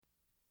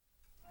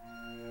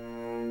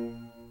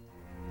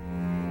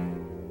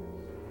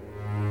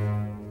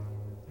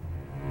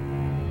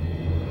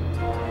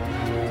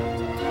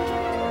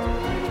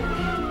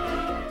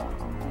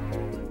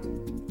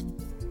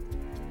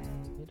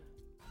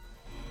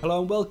Hello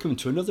and welcome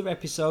to another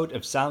episode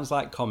of Sounds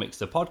Like Comics,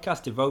 the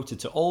podcast devoted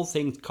to all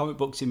things comic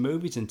books in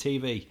movies and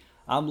TV.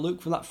 I'm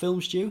Luke from That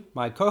Film Stew.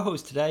 My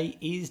co-host today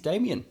is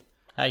Damien.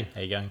 Hey,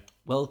 how you going?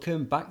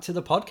 Welcome back to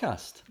the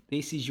podcast.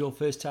 This is your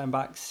first time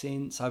back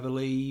since, I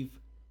believe,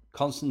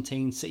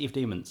 Constantine, City of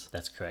Demons.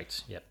 That's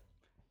correct, yep.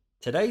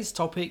 Today's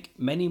topic,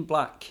 Men in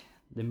Black,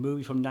 the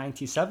movie from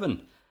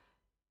 1997.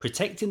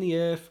 Protecting the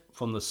Earth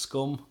from the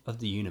scum of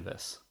the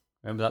universe.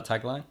 Remember that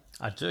tagline?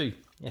 I do,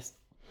 yes.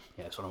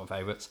 Yeah, it's one of my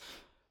favourites.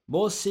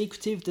 More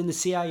secretive than the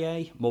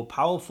CIA, more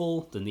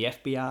powerful than the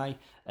FBI,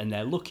 and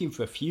they're looking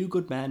for a few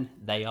good men.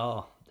 They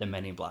are the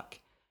Men in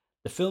Black.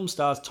 The film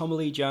stars Tommy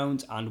Lee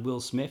Jones and Will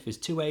Smith as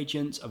two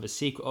agents of a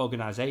secret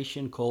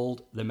organisation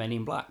called the Men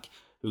in Black,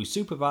 who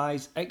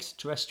supervise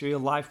extraterrestrial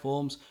life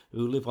forms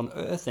who live on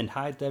Earth and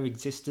hide their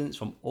existence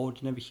from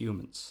ordinary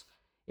humans.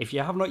 If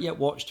you have not yet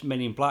watched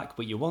Men in Black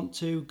but you want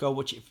to, go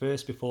watch it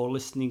first before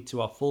listening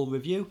to our full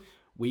review.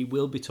 We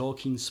will be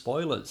talking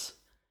spoilers.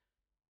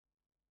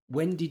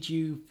 When did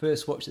you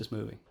first watch this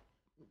movie?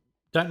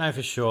 Don't know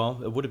for sure.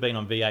 It would have been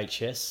on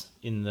VHS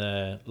in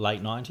the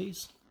late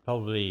 90s,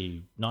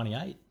 probably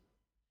 98.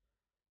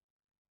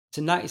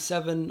 So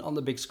 97 on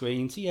the big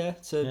screen. So yeah,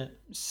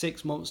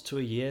 6 months to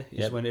a year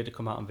is when it had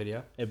come out on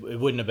video. It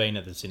wouldn't have been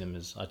at the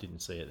cinemas. I didn't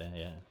see it then,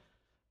 yeah.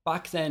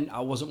 Back then,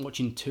 I wasn't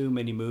watching too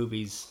many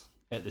movies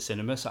at the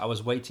cinema, so I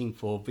was waiting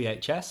for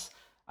VHS.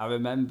 I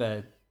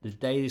remember the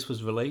day this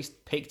was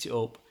released, picked it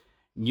up,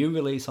 new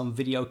release on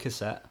video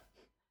cassette.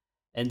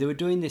 And they were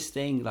doing this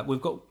thing, like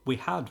we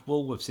had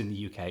Woolworths in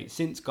the UK, it's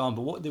since gone,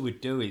 but what they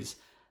would do is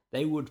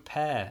they would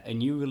pair a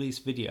new release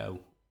video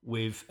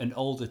with an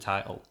older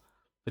title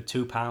for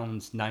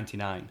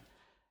 £2.99.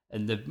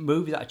 And the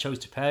movie that I chose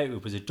to pair it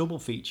with was a double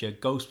feature,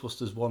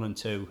 Ghostbusters 1 and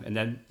 2, and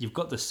then you've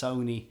got the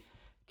Sony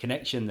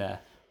connection there.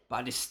 But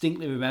I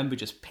distinctly remember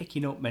just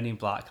picking up Men in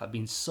Black. I'd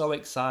been so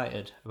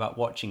excited about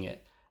watching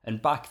it,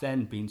 and back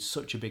then being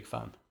such a big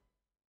fan.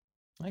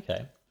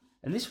 Okay.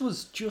 And this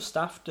was just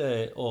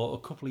after, or a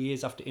couple of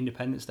years after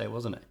Independence Day,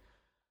 wasn't it?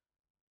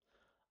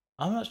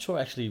 I'm not sure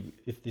actually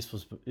if this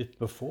was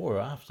before or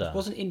after.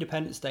 Wasn't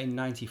Independence Day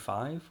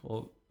 95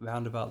 or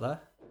round about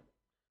there?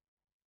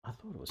 I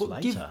thought it was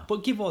later.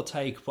 But give or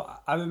take,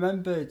 but I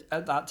remember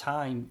at that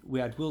time we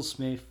had Will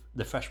Smith,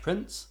 the Fresh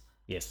Prince.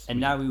 Yes.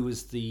 And now he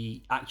was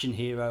the action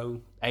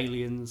hero,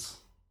 Aliens.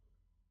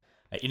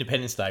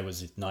 Independence Day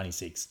was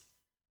 96.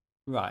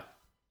 Right.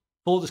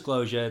 Full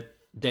disclosure,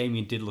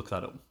 Damien did look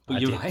that up.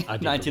 But you're right,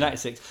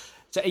 1996.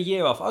 So a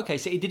year off. Okay,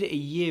 so he did it a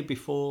year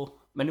before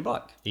Men in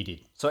Black. He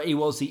did. So he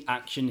was the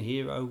action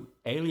hero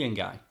alien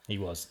guy. He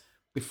was.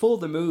 Before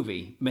the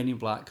movie, Men in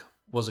Black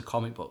was a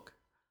comic book.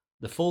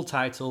 The full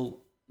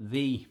title,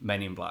 The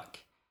Men in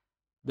Black.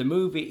 The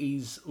movie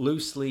is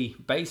loosely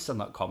based on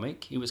that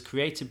comic. It was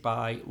created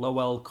by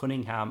Lowell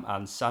Cunningham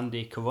and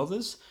Sandy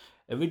Carruthers,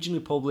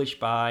 originally published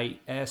by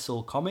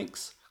Aircel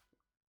Comics.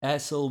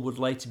 Aircel would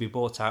later be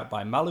bought out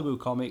by Malibu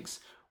Comics,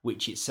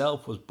 which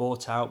itself was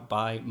bought out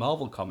by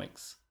Marvel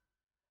Comics.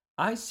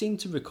 I seem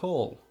to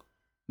recall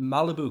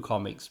Malibu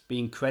Comics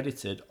being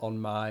credited on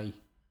my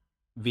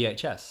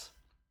VHS.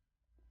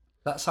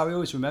 That's how I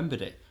always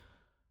remembered it.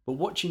 But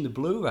watching the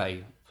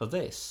Blu-ray for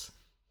this,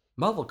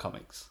 Marvel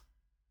Comics,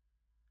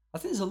 I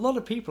think there's a lot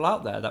of people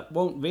out there that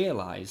won't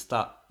realise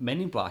that Men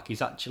in Black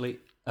is actually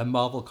a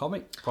Marvel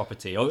comic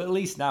property, or at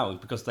least now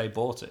because they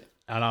bought it.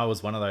 And I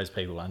was one of those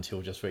people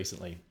until just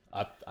recently.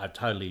 I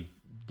totally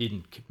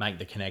didn't make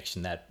the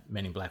connection that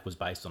Men in Black was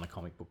based on a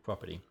comic book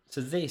property. So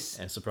this...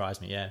 And it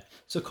surprised me, yeah.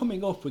 So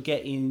coming up, we're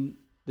getting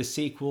the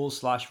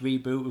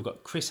sequel/reboot. We've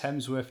got Chris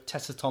Hemsworth,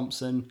 Tessa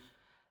Thompson.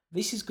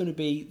 This is going to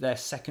be their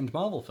second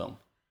Marvel film.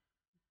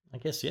 I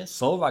guess, yes.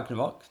 Thor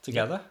Ragnarok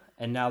together,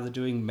 and now they're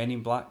doing Men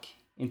in Black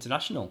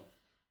International.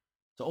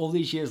 So all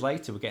these years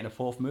later, we're getting a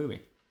fourth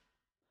movie.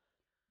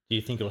 Do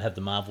you think it'll have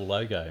the Marvel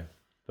logo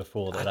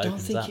before that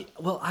opens up?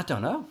 I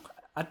don't know.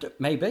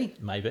 Maybe.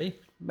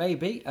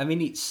 Maybe. I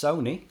mean, it's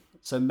Sony,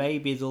 so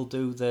maybe they'll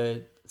do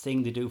the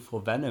thing they do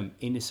for Venom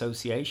in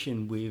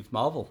association with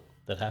Marvel.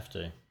 They'd have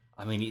to.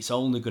 I mean, it's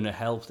only going to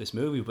help this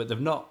movie, but they've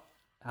not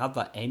had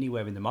that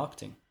anywhere in the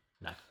marketing.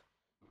 No.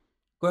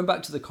 Going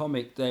back to the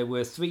comic, there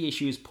were 3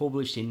 issues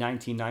published in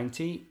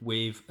 1990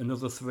 with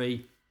another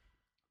 3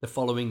 the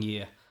following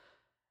year.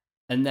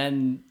 And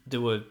then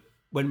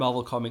when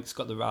Marvel Comics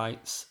got the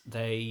rights,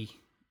 they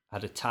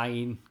had a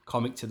tie-in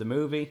comic to the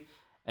movie,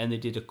 and they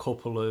did a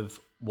couple of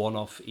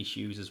one-off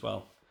issues as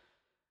well.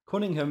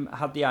 Cunningham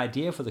had the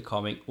idea for the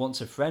comic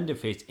once a friend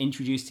of his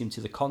introduced him to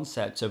the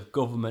concept of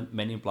government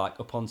Men in Black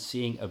upon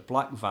seeing a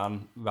black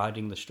van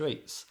riding the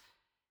streets.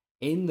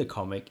 In the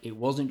comic, it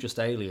wasn't just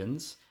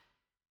aliens,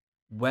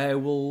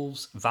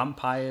 werewolves,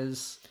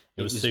 vampires.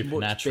 It was supernatural.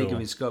 Much bigger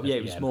in scope. Yeah,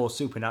 it was more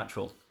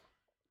supernatural.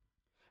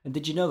 And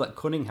did you know that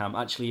Cunningham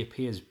actually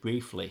appears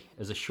briefly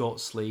as a short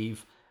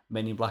sleeve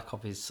Men in Black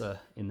officer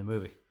in the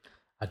movie?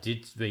 I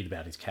did read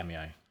about his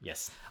cameo,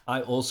 yes.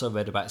 I also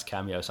read about his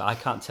cameo, so I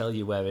can't tell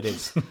you where it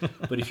is.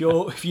 But if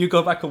you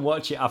go back and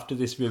watch it after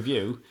this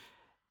review,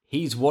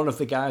 he's one of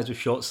the guys with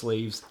short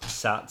sleeves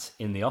sat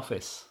in the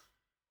office.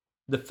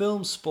 The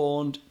film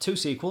spawned 2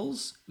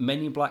 sequels, Men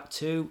in Black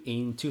 2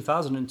 in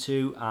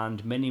 2002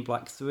 and Men in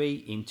Black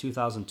 3 in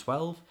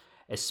 2012.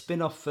 A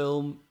spin-off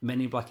film, Men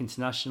in Black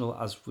International,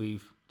 as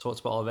we've talked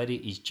about already,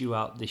 is due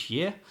out this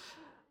year.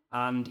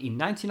 And in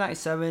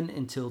 1997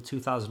 until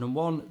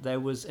 2001, there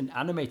was an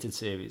animated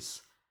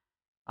series.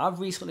 I've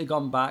recently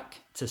gone back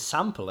to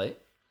sample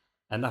it,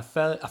 and I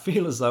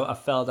feel as though I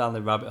fell down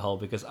the rabbit hole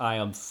because I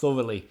am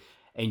thoroughly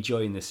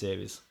enjoying this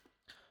series.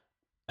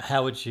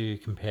 How would you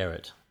compare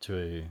it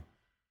to?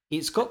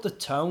 It's got the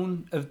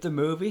tone of the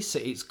movie, so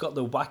it's got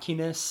the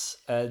wackiness.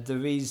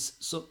 There is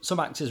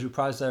some actors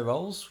reprise their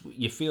roles.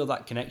 You feel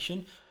that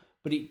connection,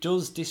 but it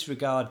does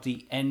disregard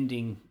the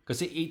ending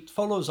because it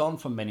follows on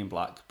from Men in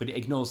Black, but it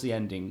ignores the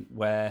ending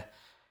where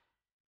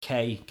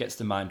Kay gets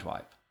the mind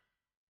wipe.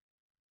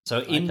 So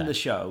in the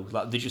show,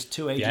 like they're just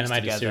two agents together. The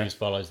animated series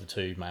follows the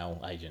 2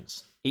 male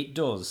agents. It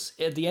does.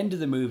 At the end of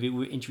the movie,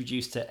 we're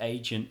introduced to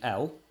Agent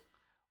L,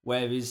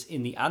 whereas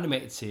in the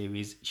animated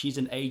series, she's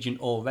an agent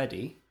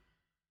already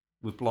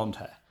with blonde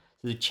hair.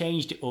 So they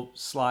changed it up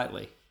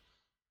slightly.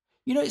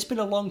 You know, it's been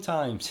a long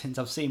time since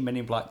I've seen Men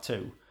in Black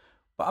 2,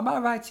 but am I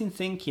right in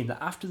thinking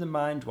that after the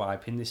mind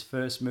wipe in this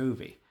first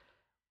movie,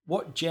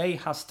 what Jay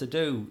has to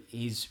do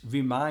is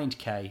remind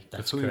Kay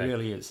of who he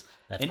really is?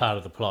 That's part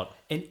of the plot.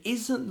 And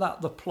isn't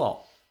that the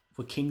plot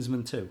for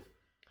Kingsman 2?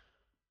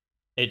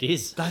 It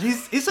is. That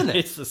is, isn't it?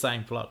 It's the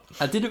same plot.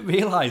 I didn't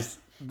realise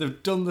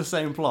they've done the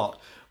same plot.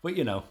 But,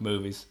 you know,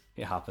 movies,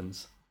 it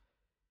happens.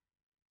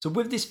 So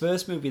with this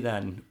first movie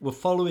then, we're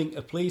following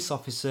a police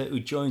officer who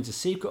joins a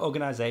secret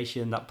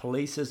organisation that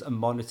polices and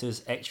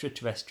monitors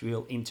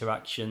extraterrestrial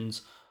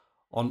interactions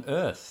on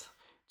Earth.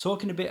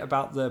 Talking a bit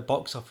about the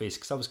box office,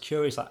 because I was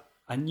curious, I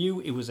knew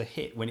it was a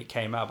hit when it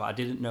came out, but I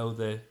didn't know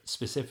the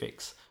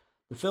specifics.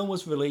 The film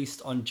was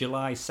released on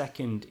July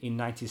 2nd in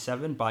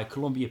 1997 by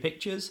Columbia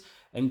Pictures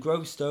and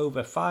grossed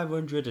over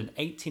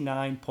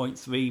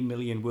 $589.3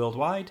 million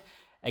worldwide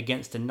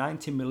against a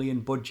 $90 million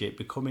budget,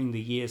 becoming the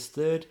year's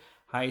third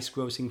highest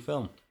grossing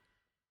film.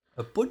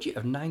 A budget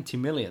of $90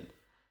 million.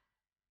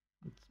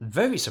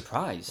 Very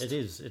surprised. It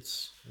is.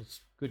 It's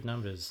good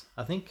numbers.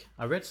 I think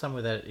I read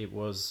somewhere that it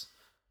was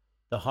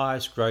the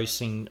highest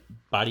grossing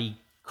buddy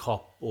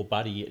cop or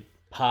buddy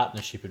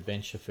partnership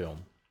adventure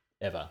film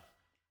ever.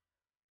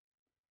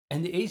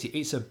 And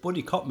it's a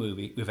buddy cop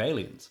movie with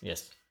aliens.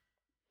 Yes.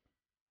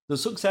 The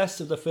success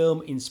of the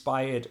film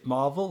inspired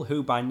Marvel,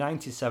 who by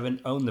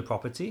 1997 owned the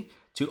property,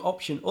 to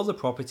option other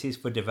properties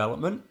for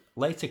development,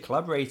 later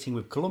collaborating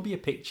with Columbia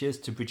Pictures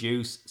to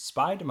produce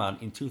Spider-Man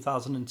in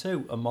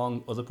 2002,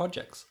 among other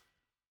projects.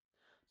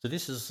 So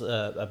this is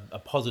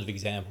a positive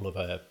example of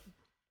a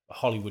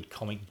Hollywood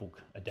comic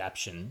book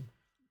adaptation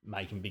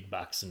making big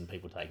bucks and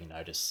people taking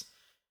notice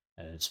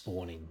and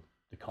spawning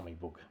the comic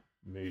book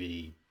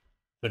movie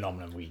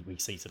phenomenon we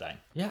see today.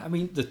 Yeah, I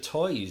mean, the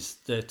toys,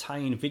 the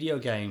tie-in video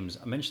games,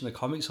 I mentioned the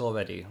comics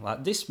already.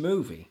 Like, this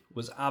movie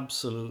was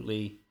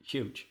absolutely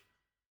huge.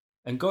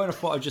 And going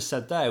off what I just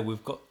said there,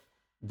 we've got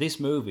this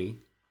movie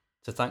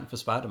to thank for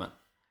Spider-Man.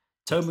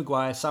 Tobey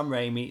Maguire, Sam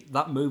Raimi,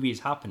 that movie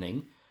is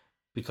happening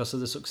because of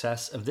the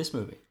success of this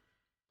movie.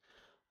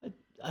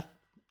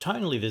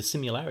 Tonally, there's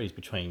similarities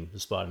between the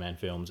Spider-Man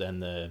films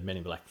and the Men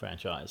in Black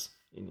franchise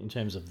in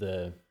terms of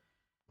the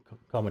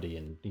comedy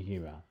and the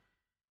humour.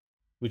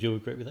 Would you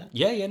agree with that?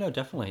 Yeah, no,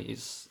 definitely.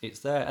 It's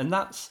there. And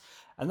that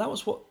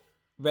was what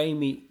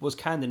Raimi was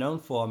kind of known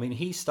for. I mean,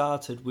 he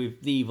started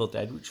with The Evil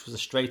Dead, which was a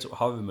straight-up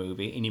horror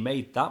movie, and he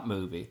made that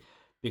movie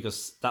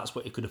because that's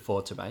what he could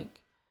afford to make.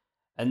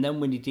 And then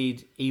when he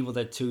did Evil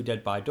Dead 2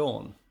 Dead by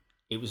Dawn,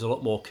 it was a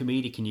lot more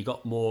comedic and you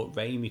got more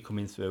Raimi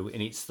coming through.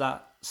 And it's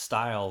that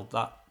style,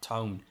 that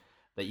tone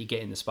that you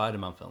get in the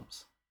Spider-Man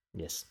films.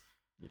 Yes,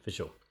 for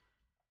sure.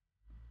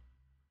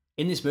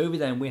 In this movie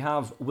then, we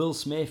have Will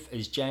Smith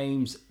as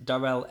James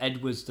Darrell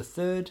Edwards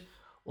III,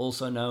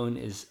 also known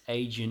as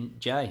Agent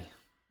J.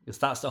 Because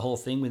that's the whole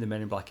thing with the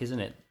Men in Black, isn't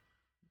it?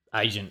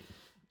 Agent.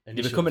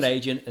 They become an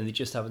agent and they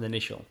just have an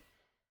initial.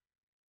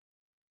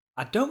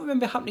 I don't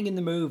remember happening in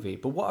the movie,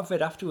 but what I've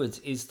read afterwards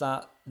is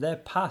that their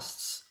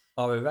pasts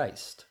are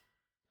erased.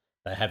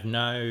 They have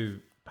no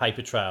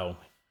paper trail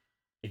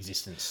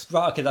existence.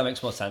 Right, okay, that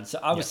makes more sense. So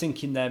I was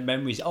thinking their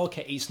memories,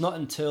 okay, it's not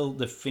until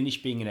they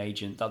finish being an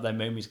agent that their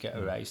memories get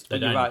erased. They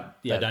But don't, you're right.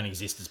 Yeah. they don't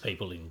exist as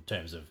people in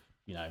terms of,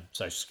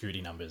 social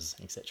security numbers,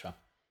 etc.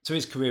 So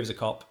his career as a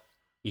cop,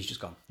 he's just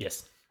gone.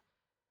 Yes.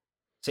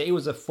 So he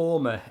was a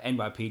former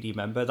NYPD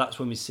member. That's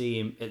when we see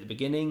him at the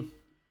beginning.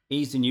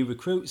 He's the new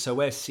recruit, so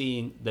we're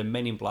seeing the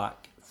Men in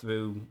Black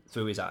through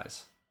his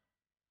eyes.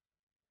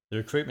 The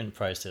recruitment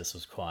process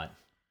was quite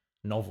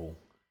novel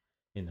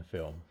in the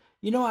film.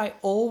 You know, I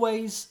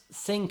always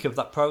think of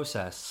that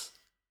process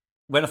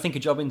when I think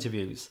of job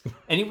interviews.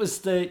 And it was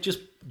just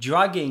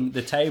dragging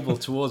the table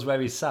towards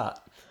where he sat.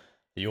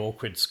 The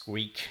awkward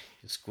squeak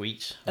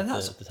And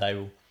at the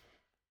table.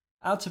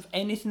 Out of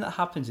anything that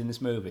happens in this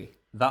movie,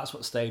 that's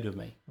what stayed with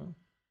me.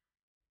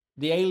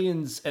 The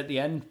aliens at the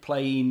end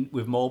playing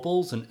with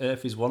mobiles and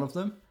Earth is one of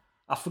them.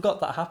 I forgot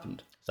that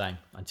happened. Same,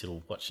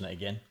 until watching it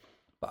again.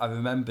 But I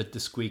remembered the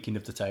squeaking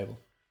of the table.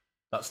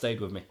 That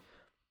stayed with me.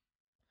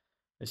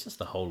 It's just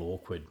the whole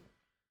awkward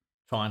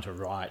trying to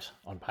write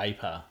on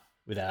paper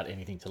without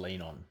anything to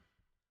lean on,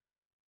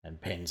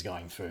 and pens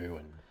going through,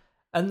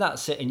 And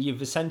that's it. And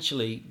you've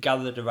essentially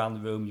gathered around the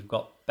room. You've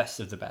got best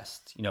of the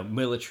best. You know,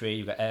 military,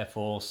 you've got Air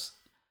Force,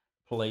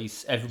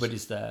 police,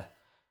 everybody's there.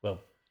 well,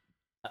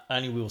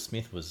 only Will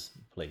Smith was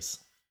police,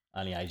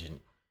 only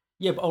agent.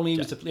 Yeah, but only he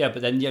was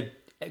but then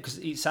because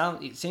it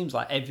seems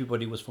like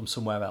everybody was from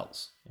somewhere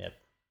else, Yep.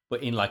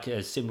 but in like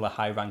a similar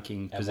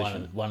high-ranking And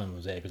position, one of them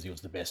was there because he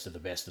was the best of the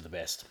best of the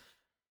best.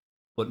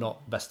 but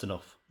not best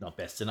enough. Not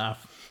best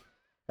enough.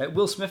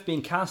 Will Smith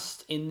being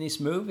cast in this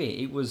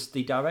movie, it was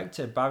the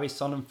director, Barry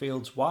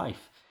Sonnenfeld's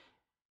wife,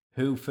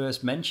 who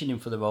first mentioned him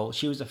for the role.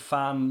 She was a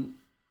fan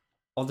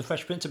of The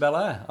Fresh Prince of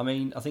Bel-Air. I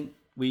mean, I think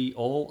we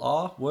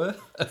all were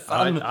a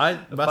fan, I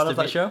a must fan of admit,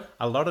 that show.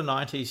 a lot of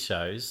 90s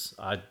shows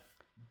I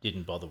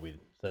didn't bother with.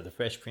 So The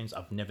Fresh Prince,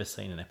 I've never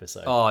seen an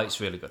episode. Oh, it's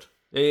really good.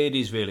 It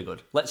is really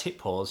good. Let's hit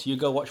pause. You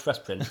go watch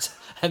Fresh Prince,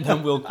 and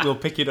then we'll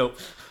pick it up.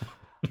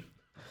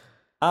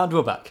 And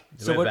we're back.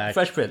 We're back.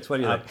 Fresh Prince, what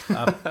do you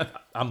think?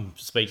 I'm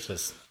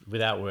speechless,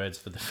 without words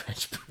for The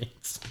Fresh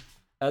Prince.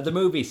 The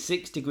movie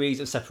 6 Degrees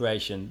of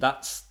Separation.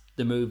 That's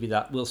the movie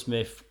that Will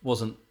Smith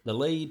wasn't the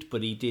lead,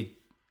 but he did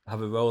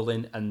have a role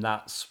in, and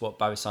that's what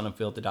Barry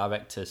Sonnenfeld, the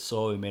director,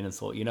 saw him in and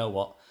thought, you know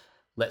what,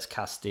 let's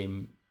cast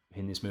him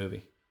in this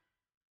movie.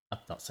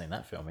 I've not seen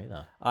that film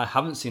either. I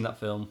haven't seen that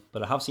film,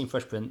 but I have seen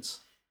Fresh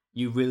Prince.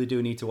 You really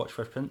do need to watch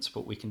Fresh Prince,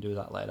 but we can do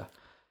that later.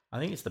 I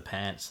think it's the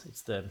pants.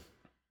 It's the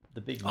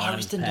big 90s Oh, it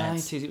was the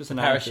pants. 90s. It was the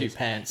parachute 90s.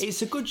 pants.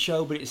 It's a good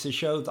show, but it's a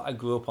show that I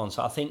grew up on.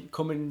 So I think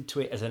coming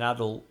to it as an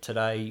adult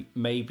today,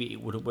 maybe it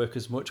wouldn't work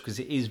as much because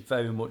it is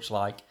very much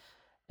like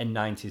a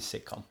 90s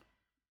sitcom.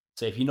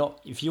 So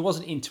if you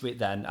wasn't into it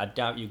then, I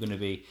doubt you're going to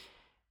be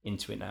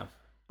into it now.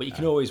 But you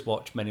can always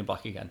watch Men in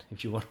Black again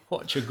if you want to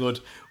watch a good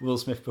Will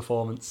Smith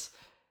performance.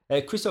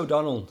 Chris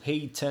O'Donnell,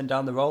 he turned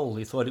down the role.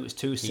 He thought it was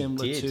too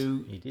similar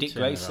to Dick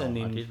Grayson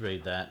I in did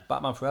read that.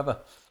 Batman Forever.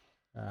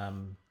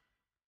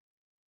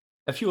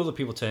 A few other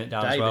people turned it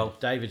down as well.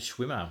 David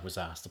Schwimmer was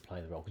asked to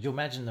play the role. Could you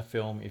imagine the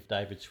film if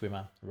David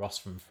Schwimmer, Ross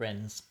from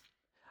Friends?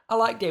 I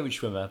like David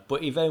Schwimmer,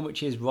 but he very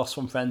much is Ross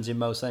from Friends in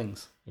most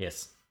things.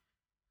 Yes.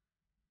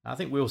 I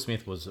think Will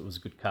Smith was a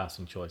good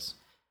casting choice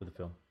for the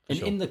film.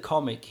 In the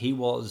comic,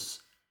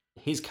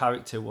 his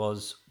character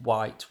was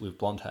white with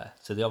blonde hair.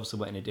 So they obviously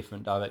went in a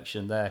different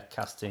direction. They're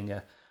casting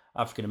a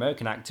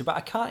African-American actor. But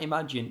I can't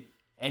imagine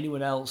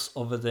anyone else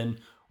other than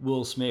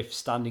Will Smith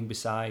standing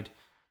beside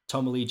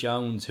Tommy Lee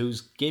Jones,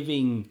 who's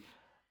giving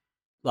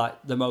like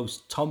the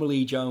most Tommy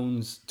Lee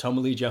Jones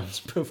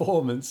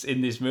performance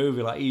in this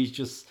movie. Like he's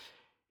just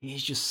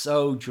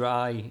so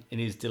dry in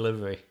his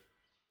delivery.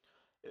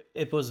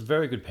 It was a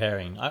very good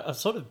pairing. I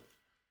sort of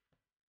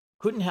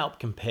couldn't help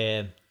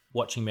compare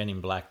watching Men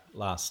in Black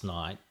last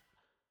night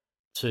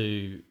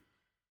to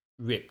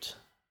Ripped,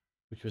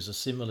 which was a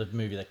similar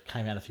movie that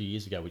came out a few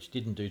years ago, which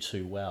didn't do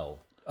too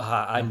well.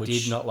 I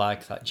did not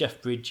like that.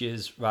 Jeff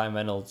Bridges, Ryan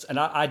Reynolds, and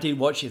I did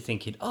watch it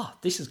thinking, oh,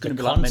 this is going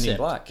to be like Men in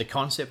Black. The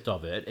concept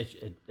of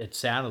it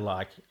sounded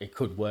like it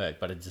could work,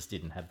 but it just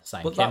didn't have the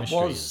same but chemistry.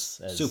 That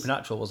was as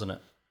Supernatural, wasn't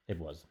it? It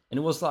was. And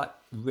it was like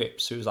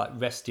Ripped, so it was like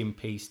Rest in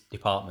Peace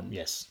Department.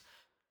 Yes.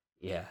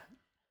 Yeah.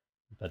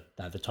 But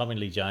the Tommy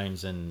Lee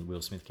Jones and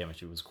Will Smith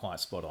chemistry was quite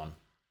spot on.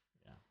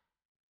 Yeah.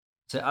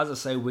 So as I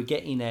say, we're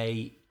getting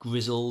a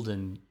grizzled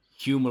and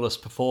humorless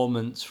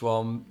performance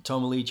from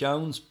Tommy Lee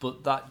Jones,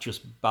 but that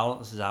just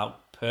balances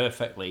out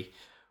perfectly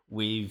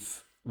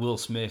with Will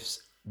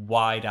Smith's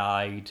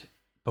wide-eyed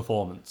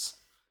performance.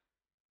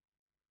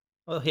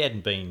 Well, he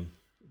hadn't been.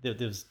 There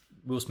was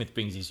Will Smith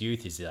brings his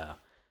youth, his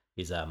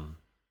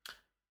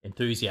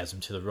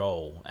enthusiasm to the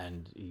role,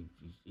 and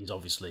he's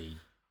obviously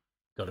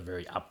got a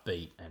very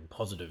upbeat and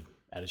positive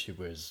attitude.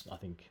 Whereas I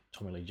think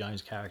Tommy Lee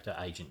Jones' character,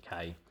 Agent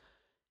K,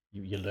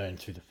 you learn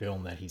through the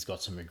film that he's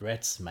got some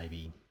regrets,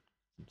 maybe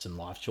some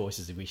life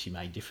choices he wish he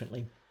made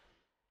differently.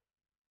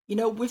 You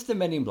know, with the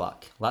Men in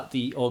Black, like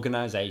the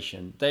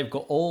organisation, they've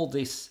got all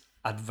this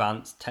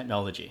advanced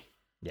technology.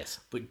 Yes.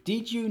 But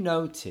did you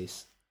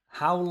notice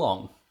how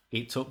long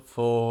it took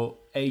for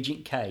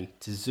Agent K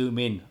to zoom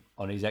in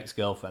on his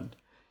ex-girlfriend?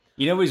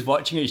 You know, he's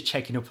watching her, he's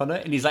checking up on her,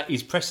 and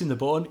he's pressing the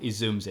button, he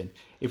zooms in.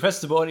 He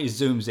presses the button, he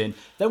zooms in.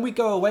 Then we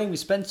go away and we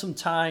spend some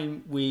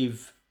time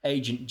with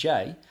Agent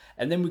J,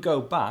 and then we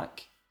go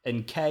back,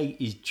 and K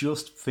is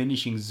just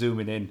finishing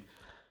zooming in.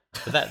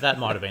 But that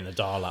might have been the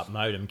dial-up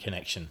modem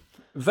connection.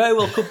 Very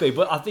well could be,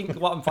 but I think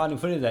what I'm finding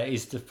funny there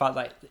is the fact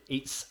that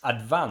it's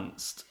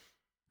advanced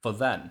for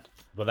them.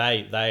 Well,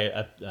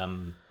 they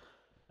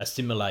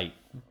assimilate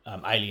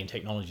alien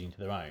technology into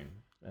their own.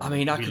 I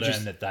mean, I we could learn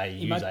just that they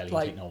use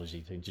alien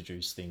technology to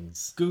introduce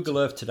things. Google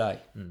Earth today.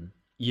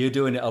 You're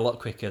doing it a lot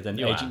quicker than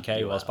Agent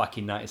K was back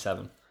in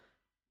 '97.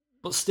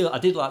 But still, I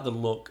did like the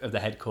look of the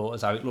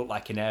headquarters, how it looked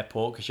like an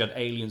airport, because you had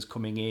aliens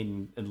coming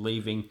in and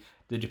leaving,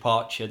 the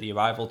departure, the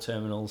arrival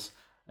terminals,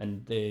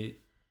 and the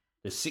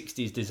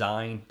 60s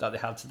design that they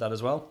had to that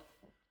as well.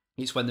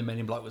 It's when the Men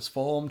in Black was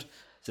formed.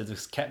 So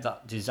they've kept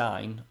that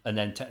design, and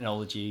then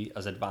technology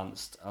has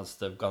advanced as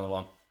they've gone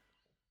along.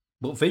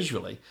 But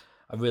visually,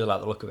 I really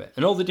like the look of it.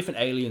 And all the different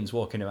aliens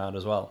walking around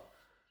as well.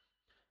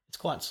 It's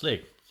quite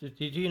slick. So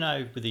did you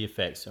know with the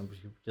effects, and we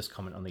should just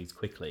comment on these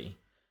quickly,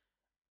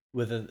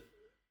 whether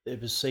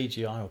it was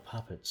CGI or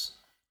puppets?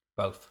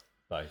 Both.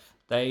 Both.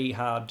 They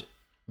had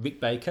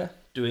Rick Baker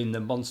doing the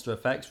monster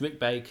effects. Rick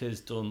Baker's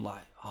done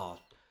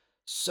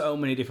so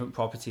many different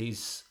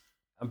properties.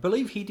 I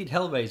believe he did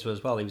Hellraiser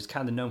as well. He was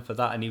kind of known for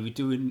that, and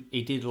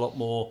he did a lot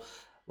more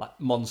like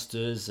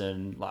monsters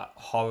and like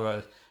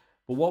horror.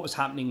 But what was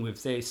happening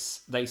with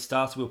this, they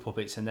started with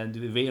puppets, and then they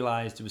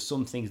realised there were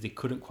some things they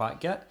couldn't quite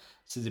get.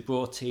 So they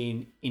brought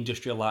in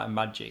Industrial Light and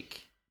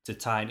Magic to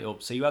tighten it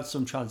up. So you had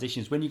some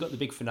transitions. When you got the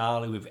big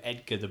finale with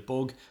Edgar the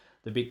Bug,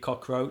 the big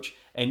cockroach,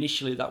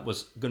 initially that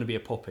was going to be a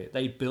puppet.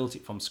 They built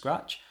it from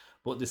scratch,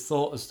 but they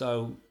thought as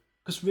though,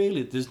 because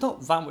really there's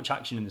not that much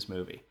action in this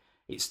movie.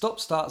 It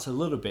starts a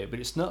little bit, but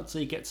it's not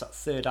until you get to that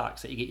third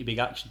act that you get your big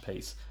action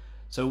piece.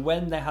 So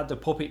when they had the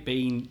puppet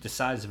being the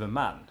size of a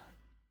man,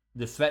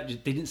 the threat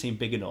just didn't seem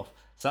big enough.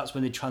 So that's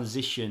when they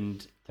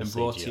transitioned and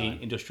brought in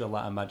Industrial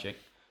Light and Magic.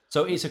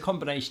 So it's a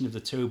combination of the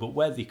two, but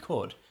where they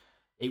could,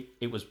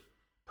 it was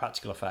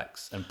practical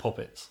effects and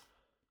puppets.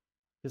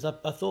 Because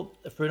I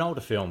thought for an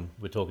older film,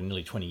 we're talking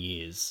nearly 20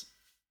 years,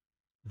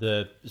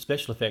 the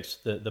special effects,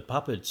 the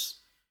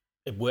puppets,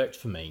 it worked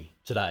for me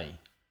today,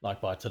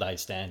 like by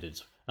today's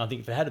standards. And I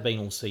think if it had been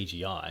all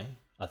CGI,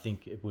 I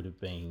think it would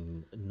have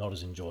been not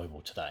as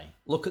enjoyable today.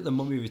 Look at The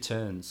Mummy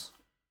Returns,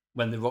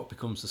 when The Rock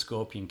becomes the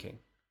Scorpion King.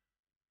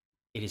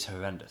 It is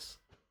horrendous.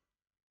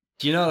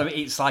 Do you know what I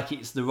mean? It's like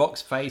it's The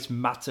Rock's face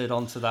mattered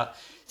onto that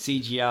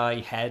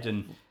CGI head,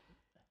 and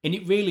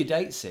it really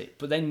dates it.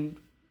 But and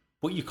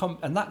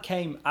that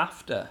came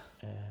after.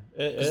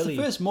 The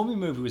first Mummy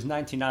movie was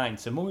 1999,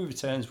 so Mummy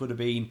Returns would have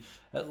been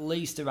at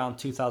least around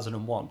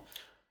 2001.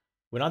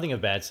 When I think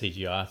of bad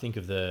CGI, I think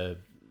of the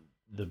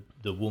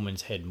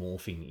woman's head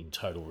morphing in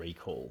Total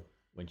Recall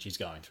when she's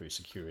going through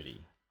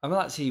security. I mean,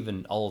 that's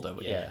even older,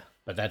 but yeah.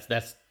 But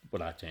that's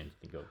what I tend to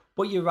think of.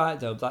 But you're right,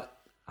 though, that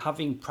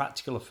having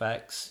practical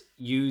effects,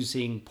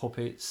 using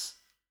puppets,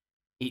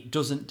 it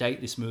doesn't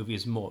date this movie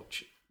as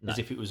much as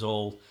if it was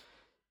all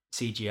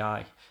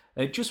CGI.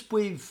 Just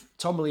with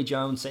Tommy Lee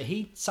Jones,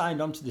 he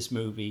signed on to this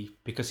movie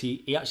because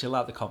he actually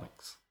liked the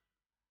comics.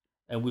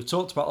 And we've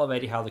talked about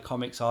already how the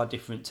comics are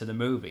different to the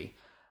movie.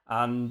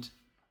 And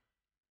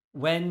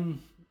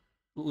when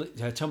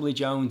Tommy Lee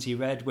Jones, he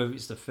read whether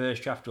it's the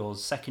first draft or the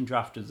second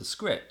draft of the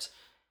script,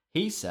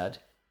 he said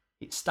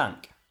it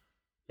stank.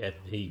 Yeah,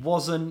 he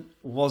wasn't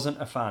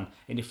a fan,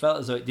 and he felt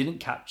as though it didn't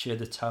capture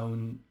the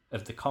tone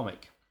of the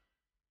comic.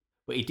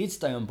 But he did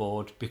stay on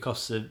board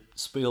because of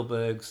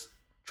Spielberg's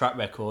track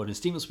record, and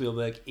Steven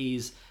Spielberg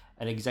is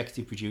an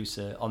executive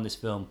producer on this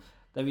film.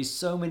 There is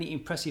so many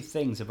impressive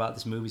things about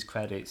this movie's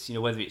credits. You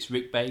know, whether it's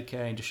Rick Baker,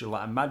 Industrial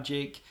Light and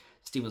Magic,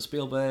 Steven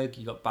Spielberg,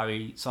 you got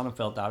Barry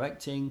Sonnenfeld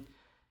directing,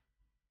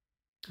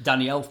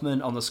 Danny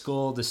Elfman on the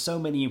score. There's so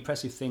many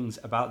impressive things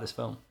about this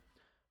film.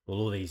 Well,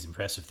 all these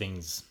impressive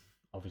things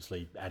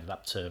obviously added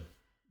up to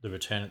the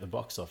return at the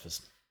box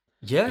office.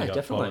 Yeah,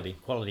 definitely.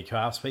 Quality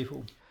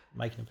craftspeople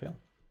making a film.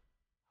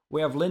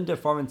 We have Linda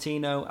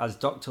Fiorentino as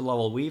Dr.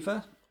 Laurel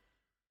Weaver,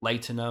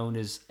 later known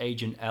as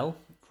Agent L,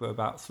 for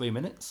about 3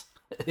 minutes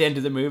at the end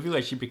of the movie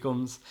where she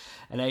becomes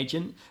an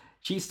agent.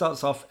 She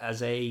starts off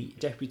as a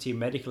deputy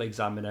medical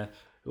examiner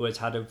who has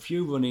had a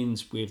few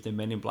run-ins with the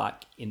Men in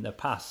Black in the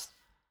past.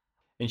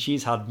 And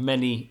she's had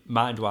many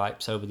mind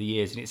wipes over the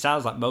years, and it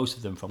sounds like most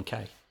of them from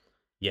K.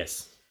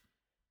 Yes.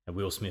 And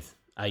Will Smith,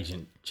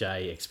 Agent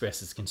J,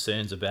 expresses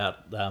concerns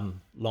about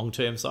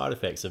long-term side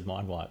effects of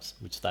mind wipes,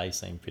 which they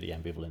seem pretty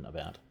ambivalent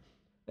about.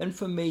 And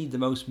for me, the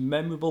most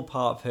memorable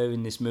part of her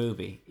in this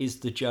movie is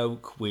the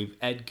joke with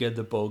Edgar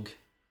the Bug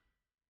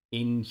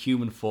in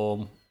human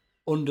form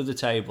under the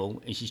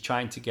table, and she's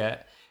trying to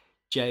get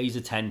Jay's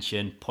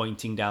attention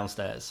pointing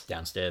downstairs.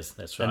 Downstairs,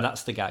 that's right. And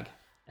that's the gag.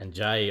 And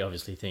Jay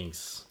obviously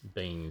thinks,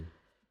 being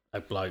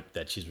a bloke,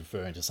 that she's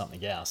referring to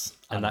something else.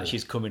 And that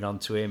she's coming on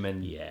to him.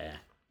 And yeah.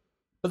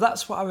 But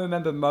that's what I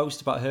remember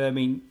most about her. I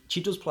mean,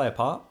 she does play a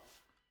part.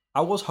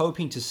 I was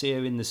hoping to see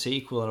her in the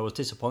sequel, and I was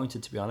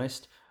disappointed, to be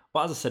honest.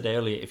 But as I said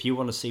earlier, if you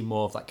want to see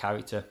more of that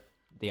character,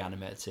 the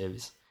animated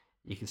series,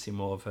 you can see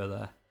more of her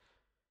there.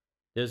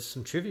 There's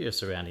some trivia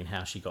surrounding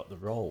how she got the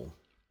role.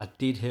 I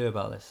did hear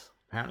about this.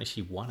 Apparently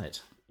she won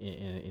it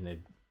in a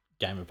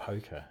game of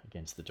poker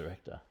against the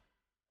director.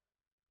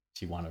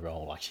 She won a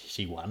role, like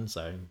she won,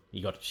 so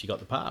she got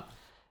the part.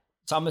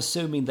 So I'm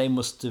assuming they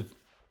must have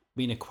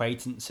been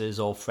acquaintances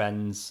or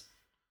friends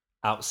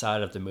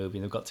outside of the movie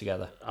and they've got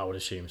together. I would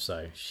assume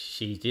so.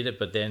 She did it,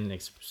 but then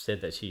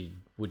said that she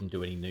wouldn't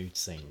do any nude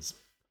scenes.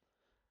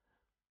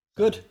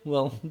 Good.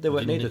 Well, they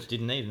weren't needed.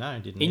 Didn't need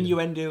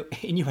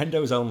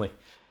Innuendos only.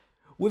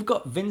 We've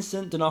got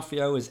Vincent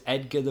D'Onofrio as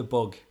Edgar the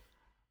Bug.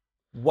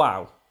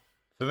 Wow.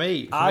 For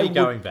me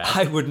going back,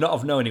 I would not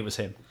have known it was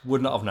him.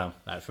 Would not have known.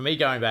 No, for me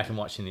going back and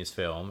watching this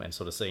film and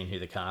sort of seeing who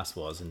the cast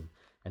was and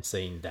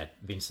seeing that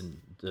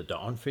Vincent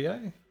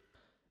D'Onofrio,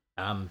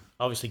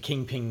 Obviously,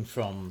 Kingpin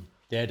from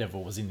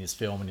Daredevil was in this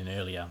film in an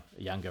earlier,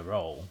 younger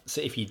role.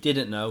 So if you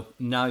didn't know,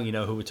 now you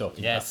know who we're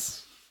talking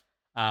Yes.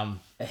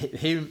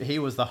 He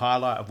was the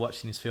highlight of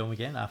watching this film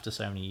again after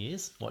so many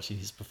years, watching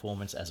his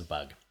performance as a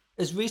bug. about.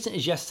 As recent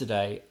as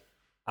yesterday,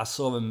 I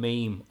saw a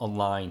meme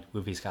online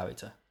with his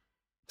character.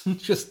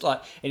 Just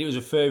like, and it was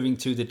referring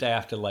to the day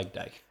after leg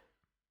day.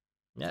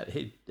 Yeah,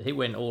 he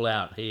went all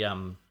out.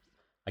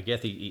 I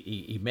guess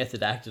he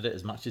method acted it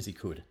as much as he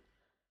could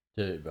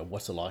to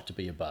what's it like to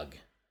be a bug,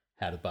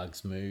 how do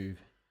bugs move.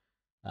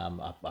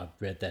 I've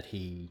read that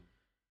he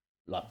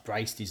like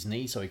braced his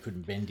knee so he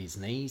couldn't bend his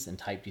knees and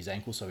taped his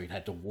ankle so he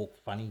had to walk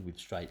funny with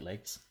straight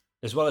legs.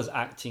 As well as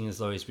acting as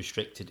though he's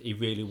restricted, he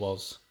really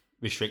was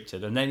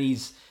restricted. And then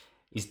he's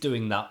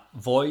doing that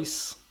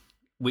voice,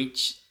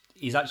 which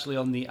is actually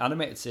on the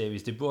animated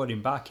series. They brought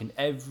him back, and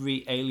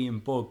every alien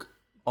bug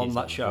on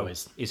that show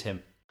is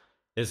him.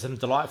 There's some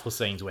delightful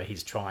scenes where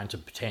he's trying to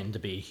pretend to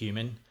be a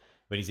human,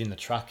 when he's in the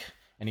truck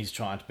and he's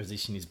trying to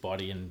position his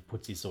body and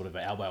puts his sort of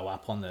elbow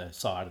up on the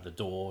side of the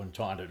door and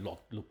trying to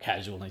look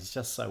casual, and he's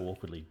just so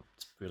awkwardly.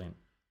 It's brilliant.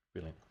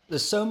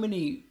 There's so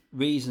many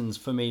reasons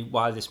for me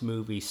why this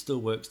movie still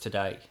works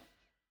today.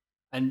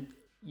 And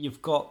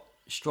you've got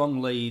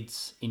strong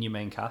leads in your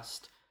main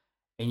cast,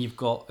 and you've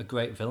got a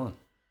great villain.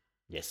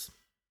 Yes.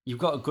 You've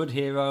got a good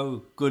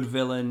hero, good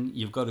villain,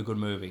 you've got a good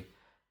movie.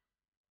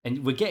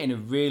 And we're getting a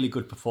really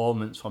good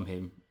performance from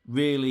him.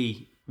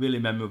 Really, really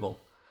memorable.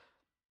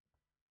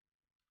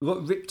 We've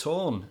got Rip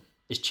Torn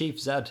as Chief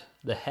Zed,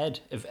 the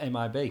head of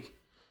MIB.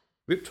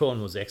 Rip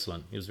Torn was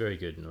excellent. He was very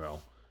good in the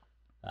role.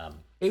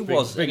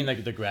 Bringing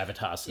the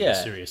gravitas and the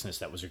seriousness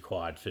that was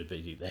required for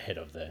being the head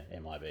of the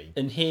MIB.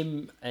 And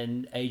him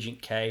and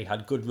Agent K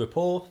had good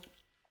rapport.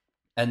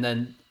 And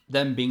then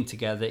them being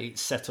together, it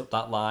set up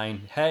that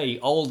line, "Hey,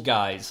 old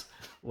guys,"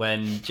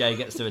 when Jay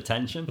gets their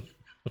attention.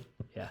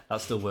 Yeah,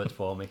 that still worked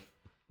for me.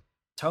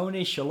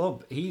 Tony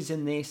Shalhoub, he's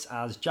in this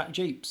as Jack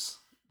Jeeps,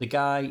 the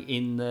guy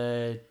in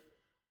the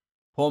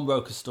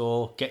pawnbroker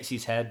store, gets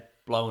his head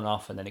blown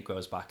off and then it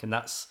grows back. And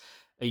that's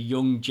a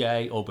young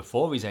Jay, or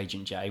before he's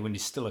Agent J, when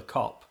he's still a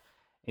cop,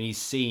 and he's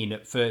seen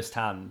at first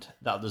hand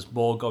that there's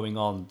more going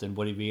on than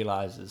what he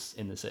realises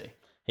in the city.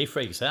 He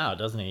freaks out,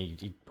 doesn't he?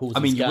 He pulls. I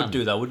mean, his gun. You would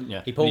do that, wouldn't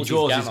you? He pulls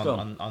his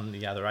gun on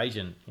the other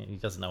agent. He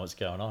doesn't know what's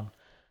going on.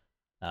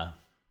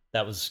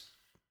 That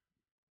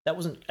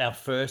wasn't our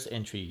first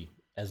entry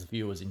as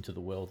viewers into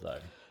the world, though.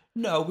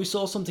 No, we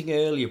saw something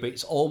earlier, but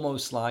it's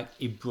almost like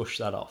he brushed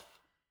that off.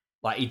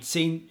 Like he'd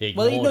seen. He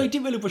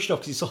didn't really brush it off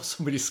because he saw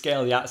somebody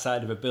scale the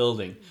outside of a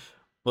building.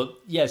 But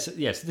yes,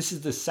 this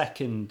is the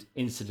second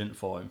incident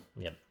for him.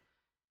 Yep.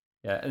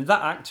 Yeah, and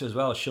that actor as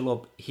well,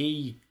 Shalhoub,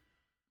 he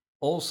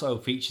also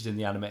features in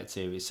the animated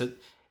series. So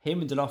him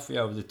and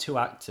D'Onofrio are the two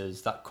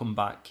actors that come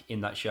back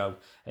in that show,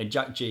 and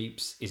Jack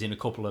Jeeps is in a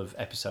couple of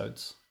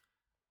episodes.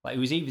 Like he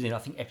was even in, I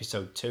think,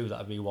 episode 2 that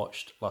I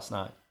rewatched last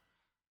night.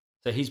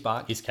 So he's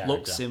back. His character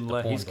looks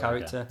similar. His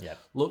character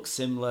looks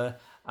similar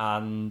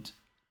and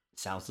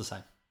sounds the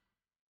same.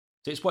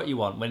 So it's what you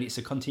want when it's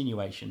a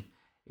continuation.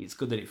 It's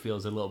good that it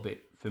feels a little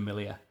bit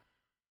familiar.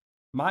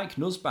 Mike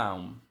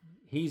Nussbaum,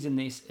 he's in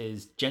this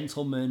as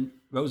Gentleman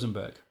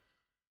Rosenberg.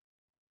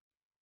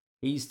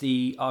 He's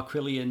the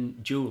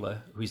Arquillian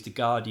jeweler who's the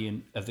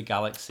guardian of the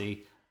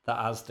galaxy that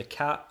has the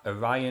cat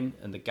Orion,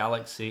 and the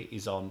galaxy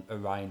is on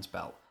Orion's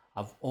belt.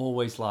 I've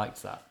always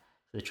liked that.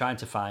 They're trying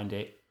to find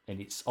it,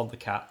 and it's on the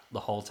cat the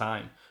whole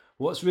time.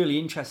 What's really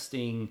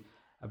interesting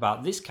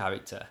about this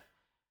character,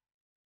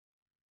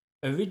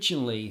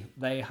 originally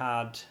they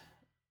had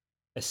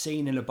a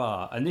scene in a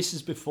bar, and this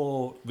is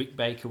before Rick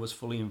Baker was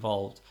fully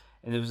involved,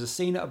 and there was a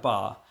scene at a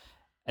bar,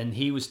 and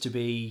he was to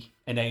be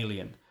an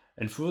alien.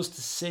 And for us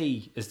to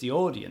see, as the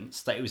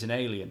audience, that he was an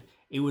alien,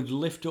 it would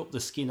lift up the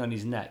skin on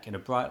his neck and a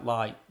bright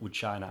light would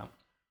shine out.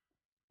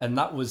 And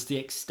that was the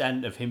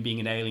extent of him being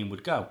an alien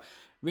would go.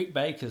 Rick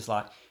Baker's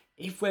like,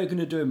 if we're going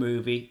to do a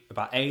movie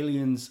about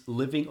aliens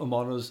living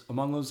among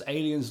us,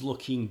 aliens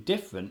looking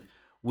different,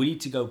 we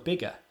need to go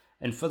bigger.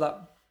 And for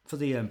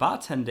the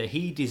bartender,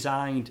 he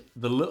designed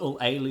the little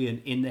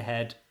alien in the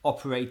head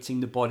operating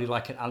the body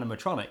like an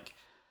animatronic.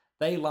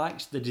 They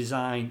liked the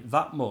design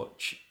that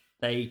much,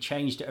 they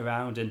changed it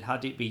around and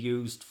had it be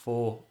used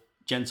for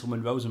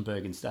Gentleman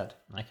Rosenberg instead.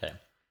 Okay.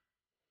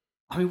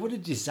 I mean, what a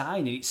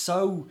design. It's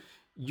so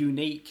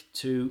unique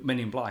to Men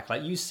in Black.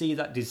 Like, you see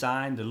that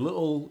design, the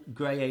little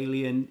grey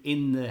alien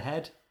in the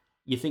head,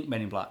 you think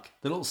Men in Black.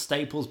 The little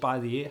staples by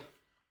the ear.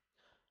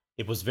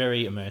 It was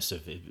very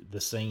immersive.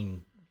 The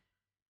scene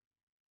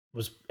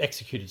was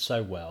executed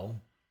so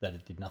well that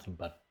it did nothing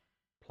but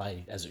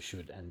play as it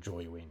should and draw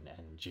you in,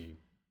 and you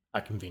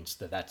are convinced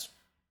that that's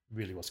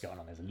really what's going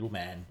on. There's a little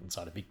man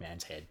inside a big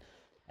man's head,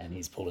 and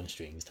he's pulling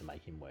strings to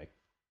make him work.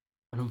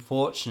 And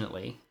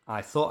unfortunately,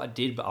 I thought I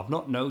did, but I've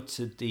not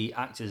noted the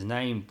actor's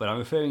name, but I'm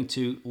referring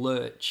to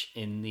Lurch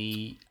in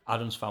the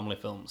Addams Family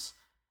films.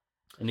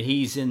 And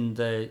he's in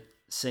the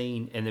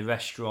scene in the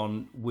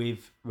restaurant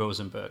with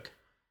Rosenberg.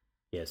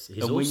 Yes,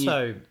 he's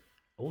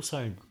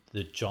also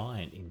the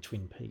giant in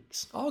Twin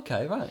Peaks.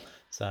 Okay, right.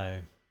 So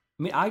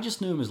I mean, I just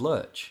knew him as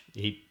Lurch.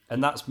 He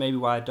And that's maybe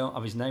why I don't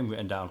have his name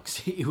written down, because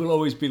he will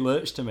always be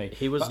Lurch to me.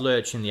 he was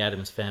Lurch in the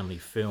Addams Family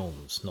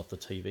films, not the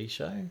TV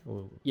show.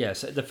 Or... Yeah,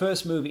 so the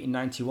first movie in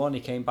 91,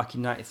 he came back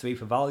in 93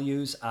 for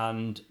Values,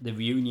 and the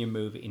reunion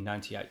movie in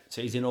 98.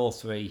 So he's in all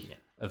three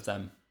of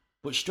them.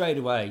 But straight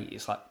away,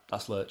 it's like,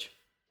 that's Lurch.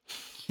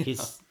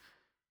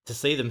 To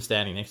see them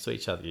standing next to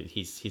each other,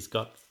 he's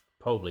got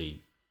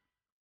probably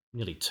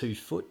nearly 2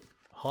 foot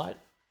height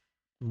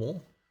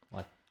more,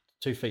 like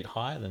 2 feet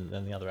higher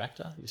than the other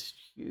actor. He's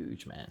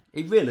huge, man.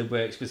 It really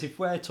works, because if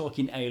we're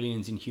talking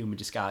aliens in human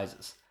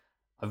disguises,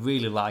 I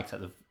really like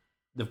that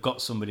they've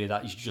got somebody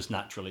that is just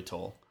naturally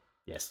tall.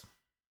 Yes.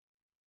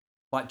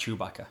 Like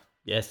Chewbacca.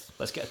 Yes.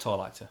 Let's get a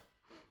tall actor.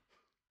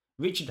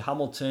 Richard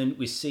Hamilton,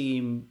 we see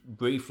him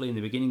briefly in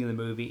the beginning of the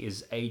movie,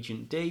 is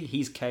Agent D.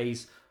 He's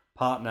Kay's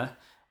partner,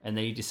 and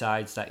then he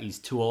decides that he's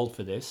too old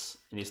for this.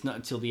 And it's not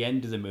until the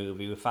end of the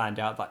movie we find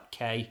out that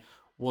Kay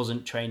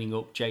wasn't training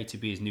up Jay to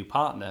be his new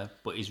partner,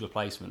 but his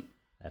replacement.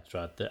 That's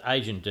right. The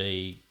Agent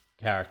D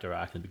character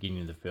arc in the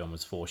beginning of the film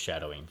was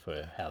foreshadowing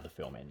for how the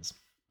film ends.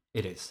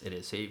 It is.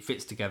 It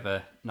fits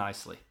together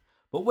nicely.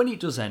 But when it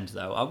does end,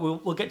 though,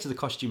 we'll get to the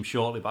costume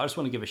shortly, but I just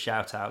want to give a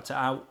shout out to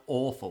how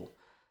awful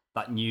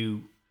that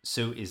new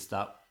suit is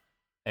that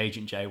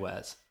Agent J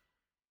wears.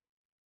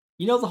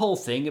 You know the whole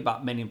thing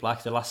about Men in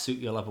Black, the last suit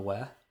you'll ever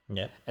wear?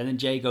 Yeah. And then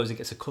Jay goes and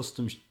gets a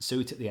custom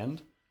suit at the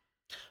end.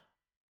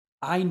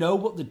 I know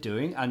what they're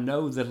doing. I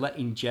know they're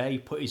letting Jay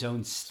put his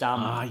own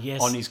stamp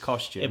on his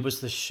costume. It was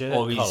the shirt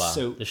or his collar.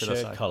 suit, the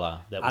shirt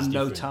collar that was and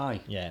different. no tie.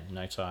 Yeah,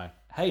 no tie.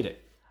 Hate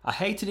it. I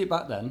hated it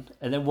back then,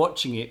 and then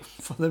watching it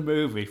for the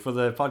movie, for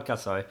the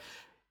podcast,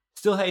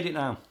 still hate it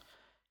now.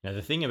 Now,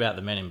 the thing about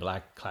the Men in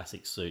Black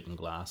classic suit and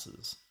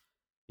glasses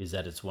is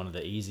that it's one of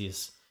the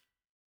easiest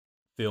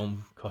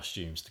film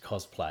costumes to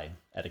cosplay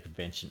at a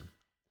convention.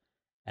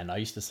 And I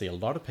used to see a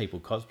lot of people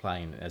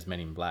cosplaying as Men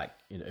in Black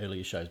in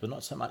earlier shows, but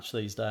not so much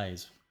these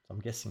days. I'm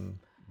guessing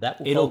that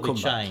will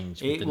probably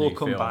change. It will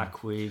come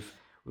back with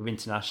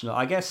International.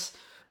 I guess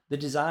the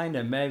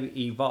designer, Mary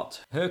E.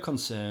 Vaught, her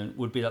concern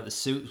would be that the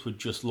suits would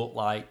just look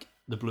like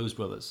the Blues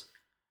Brothers.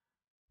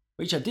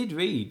 Which I did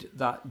read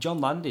that John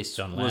Landis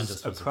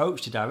was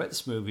approached to direct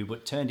this movie,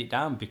 but turned it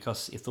down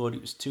because he thought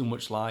it was too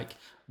much like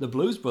the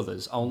Blues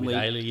Brothers, only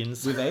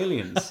with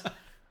aliens.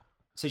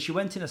 So she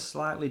went in a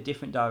slightly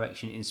different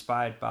direction,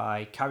 inspired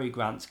by Cary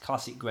Grant's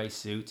classic grey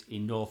suit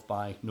in North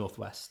by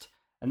Northwest.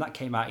 And that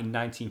came out in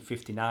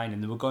 1959,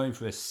 and they were going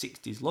for a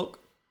 60s look.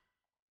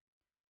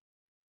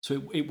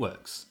 So it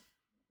works.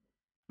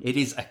 It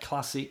is a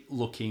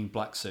classic-looking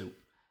black suit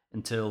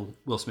until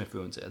Will Smith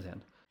ruins it at the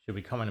end. Should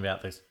we comment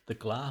about the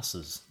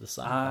glasses, the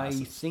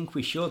sunglasses? I think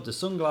we should. The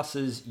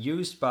sunglasses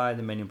used by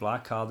the Men in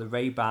Black are the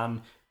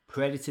Ray-Ban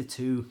Predator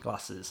 2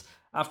 glasses.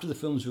 After the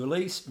film's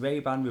release,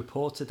 Ray-Ban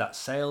reported that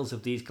sales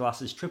of these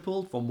glasses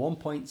tripled from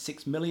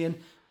 1.6 million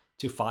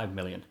to 5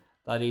 million.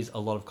 That is a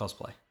lot of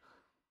cosplay.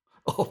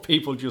 Or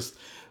people just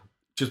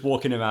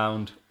walking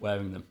around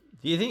wearing them.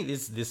 Do you think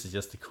this is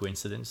just a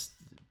coincidence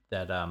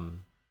that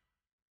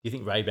do you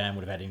think Ray-Ban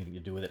would have had anything to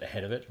do with it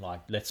ahead of it?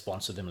 Like, let's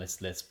sponsor them,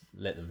 let's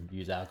let them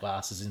use our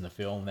glasses in the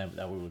film, then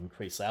that would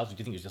increase sales? Or do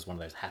you think it's just one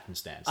of those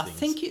happenstance things? I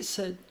think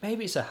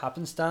maybe it's a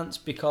happenstance,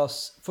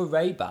 because for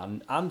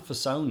Ray-Ban and for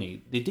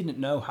Sony, they didn't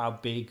know how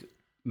big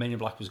Men in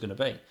Black was going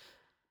to be.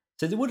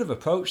 So they would have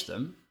approached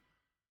them.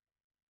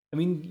 I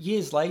mean,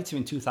 years later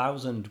in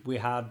 2000, we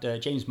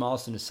had James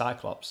Marsden as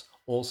Cyclops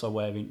also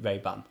wearing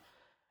Ray-Ban.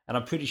 And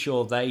I'm pretty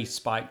sure they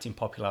spiked in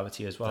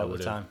popularity as well at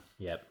the time.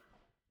 Yep.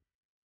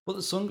 But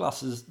the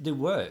sunglasses, they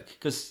work,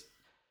 because,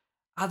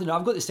 I don't know,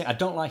 I've got this thing, I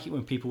don't like it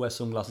when people wear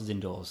sunglasses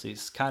indoors.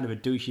 It's kind of a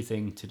douchey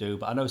thing to do,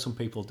 but I know some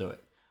people do it.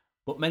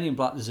 But Men in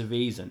Black, there's a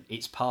reason.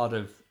 It's part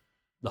of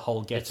the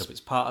whole get-up. It's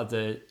part of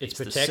the... It's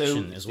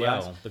protection as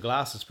well. The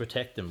glasses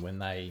protect them when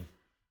they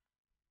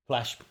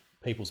flash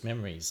people's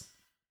memories.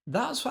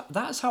 That's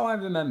how I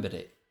remembered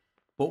it.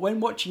 But when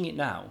watching it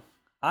now,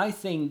 I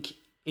think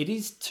it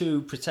is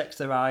to protect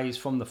their eyes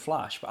from the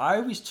flash, but I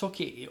always took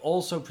it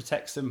also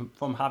protects them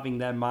from having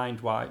their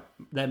minds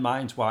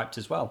wiped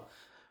as well.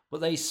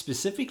 But they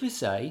specifically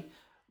say,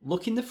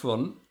 look in the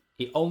front,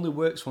 it only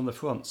works from the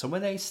front. So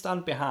when they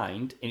stand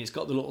behind, and it's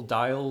got the little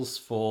dials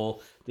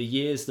for the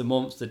years, the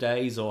months, the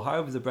days, or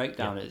however the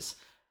breakdown is,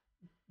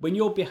 when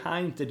you're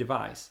behind the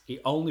device, it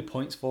only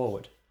points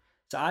forward.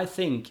 So I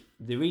think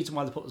the reason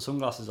why they put the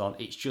sunglasses on,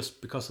 it's just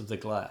because of the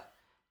glare.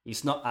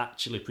 It's not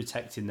actually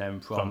protecting them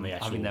from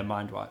having their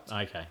mind wiped.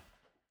 Okay.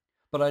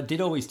 But I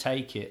did always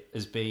take it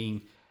as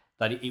being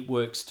that it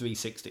works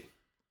 360.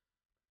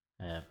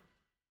 Yeah.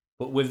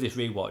 But with this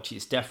rewatch,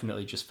 it's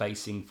definitely just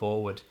facing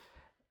forward.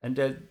 And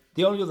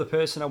the only other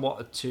person I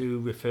wanted to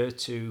refer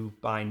to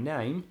by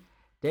name,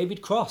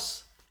 David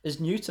Cross as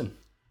Newton.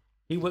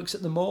 He works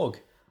at the morgue.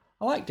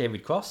 I like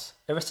David Cross.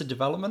 Arrested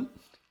Development.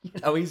 You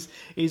know,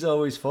 he's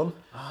always fun.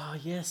 Oh,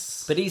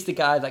 yes. But he's the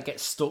guy that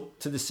gets stuck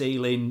to the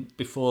ceiling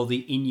before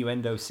the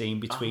innuendo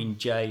scene between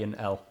Jay and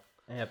Elle.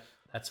 Yep,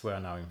 that's where I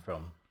know him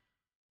from.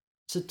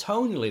 So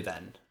tonally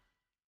then,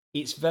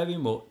 it's very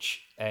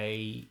much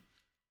a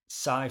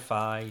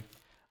sci-fi,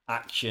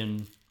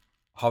 action,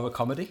 horror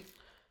comedy.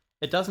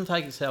 It doesn't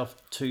take itself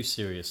too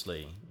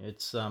seriously.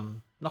 It's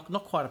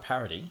not quite a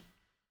parody,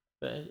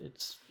 but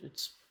it's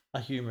a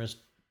humorous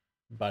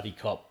buddy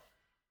cop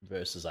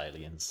versus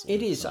aliens.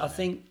 It is. I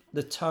think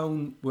the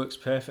tone works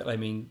perfectly. I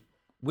mean,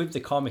 with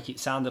the comic, it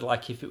sounded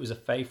like if it was a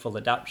faithful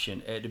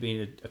adaptation, it'd have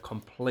been a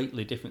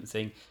completely different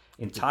thing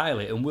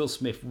entirely. And Will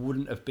Smith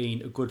wouldn't have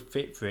been a good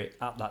fit for it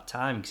at that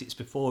time because it's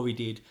before he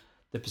did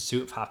The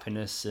Pursuit of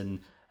Happiness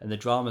and the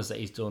dramas that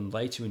he's done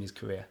later in his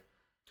career.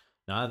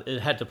 No, it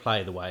had to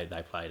play the way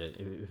they played it.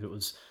 If it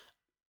was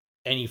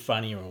any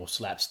funnier or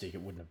slapstick,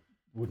 it wouldn't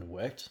have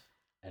worked.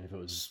 And if it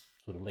was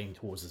sort of leaning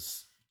towards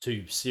as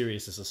too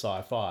serious as a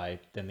sci-fi,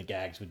 then the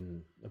gags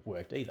wouldn't have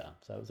worked either.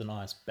 So it was a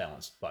nice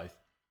balance, both.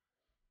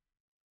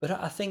 But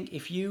I think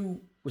if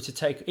you were to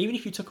take, even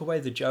if you took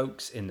away the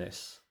jokes in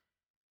this,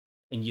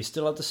 and you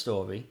still had the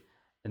story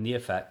and the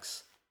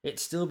effects, it'd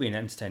still be an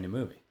entertaining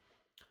movie.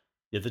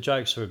 Yeah, the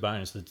jokes are a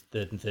bonus. That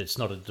it's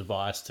not a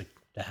device to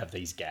have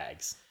these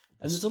gags.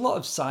 And there's a lot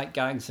of sight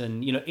gags,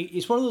 and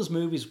it's one of those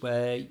movies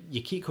where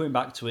you keep coming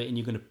back to it, and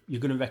you're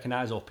gonna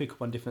recognize or pick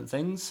up on different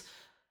things.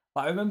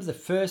 Like I remember the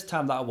first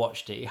time that I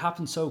watched it, it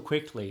happened so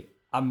quickly.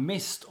 I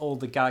missed all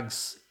the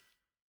gags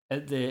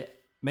at the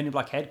Men in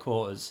Black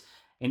headquarters,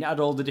 and it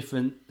had all the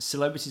different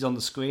celebrities on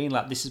the screen.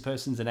 Like this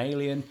person's an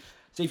alien.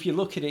 So if you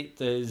look at it,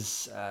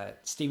 there's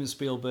Steven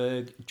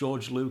Spielberg,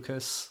 George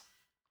Lucas,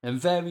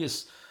 and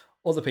various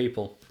other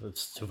people.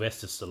 It's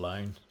Sylvester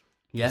Stallone.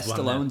 Yes,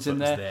 Stallone's in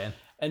there.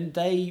 And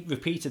they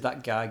repeated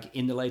that gag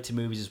in the later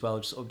movies as well,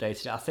 just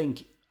updated it. I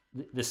think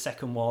the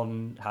second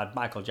one had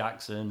Michael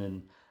Jackson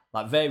and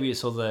like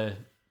various other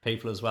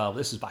people as well.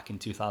 This was back in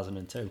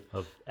 2002.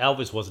 Well,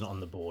 Elvis wasn't on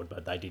the board,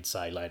 but they did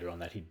say later on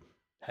that he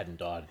hadn't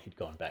died and he'd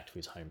gone back to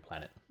his home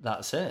planet.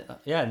 That's it.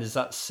 Yeah, and there's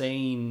that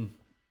scene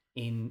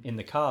in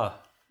the car,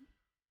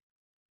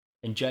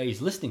 and Jay's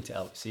listening to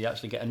Elvis. So you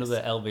actually get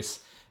another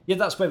Elvis. Yeah,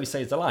 that's where he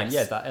says the line. Yes.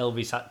 Yeah, that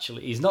Elvis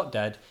actually, he's not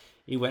dead.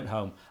 He went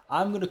home.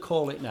 I'm going to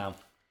call it now.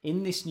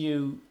 In this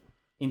new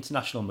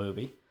international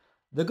movie,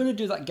 they're going to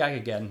do that gag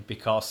again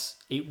because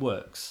it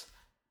works.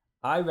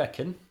 I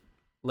reckon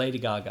Lady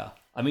Gaga.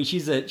 I mean,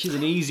 she's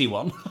an easy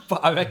one,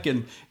 but I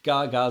reckon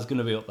Gaga's going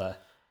to be up there.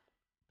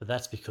 But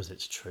that's because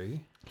it's true.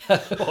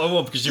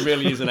 Well, because she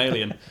really is an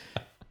alien.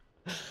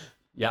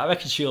 Yeah, I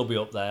reckon she'll be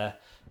up there.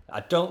 I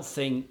don't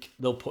think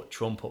they'll put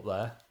Trump up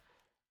there.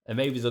 And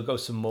maybe they'll go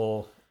some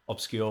more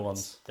obscure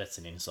ones. That's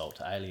an insult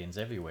to aliens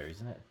everywhere,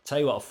 isn't it? Tell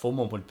you what a fun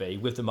one would be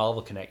with the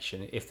Marvel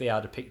connection if they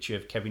had a picture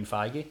of Kevin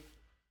Feige.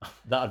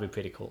 That'd be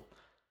pretty cool.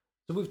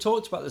 So we've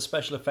talked about the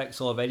special effects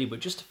already,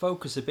 but just to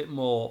focus a bit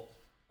more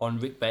on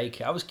Rick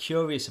Baker, I was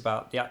curious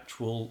about the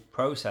actual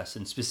process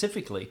and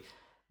specifically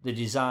the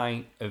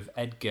design of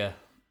Edgar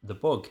the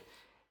Bug.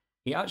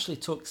 He actually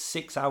took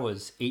 6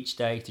 hours each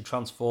day to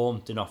transform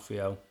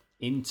D'Onofrio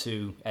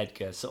into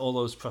Edgar. So all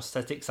those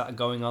prosthetics that are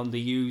going on, they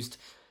used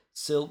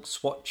silk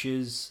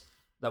swatches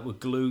that were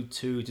glued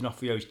to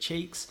D'Onofrio's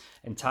cheeks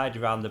and tied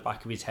around the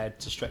back of his head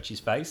to stretch his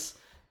face.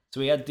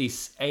 So he had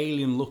this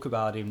alien look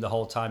about him the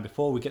whole time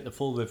before we get the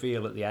full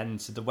reveal at the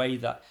end. So the way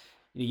that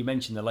you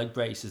mentioned the leg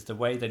braces, the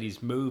way that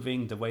he's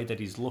moving, the way that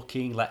he's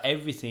looking, like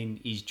everything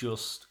is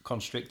just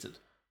constricted.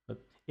 But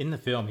in the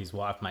film, his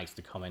wife makes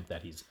the comment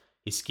that his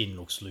skin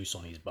looks loose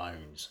on his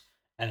bones,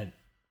 and it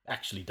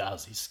actually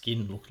does. His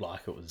skin looked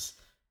like it was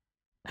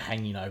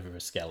hanging over a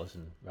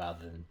skeleton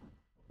rather than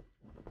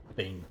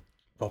being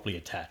properly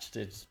attached.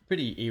 It's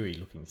pretty eerie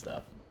looking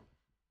stuff.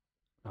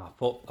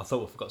 Oh, I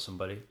thought we forgot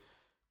somebody.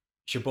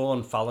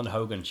 Siobhan Fallon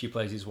Hogan, she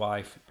plays his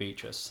wife,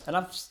 Beatrice.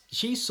 And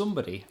she's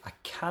somebody, I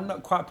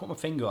cannot quite put my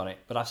finger on it,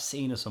 but I've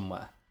seen her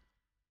somewhere.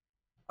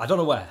 I don't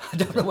know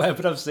where,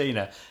 but I've seen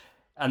her.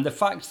 And the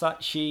fact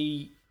that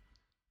she's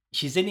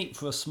in it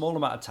for a small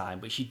amount of time,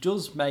 but she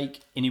does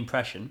make an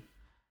impression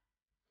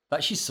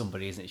that she's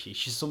somebody, isn't she?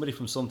 She's somebody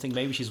from something.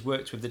 Maybe she's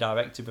worked with the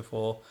director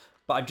before,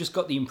 but I've just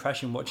got the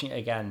impression watching it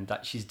again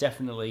that she's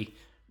definitely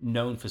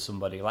known for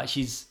somebody. Like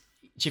she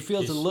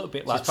feels a little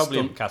bit like probably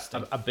stunt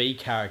casting. A B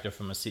character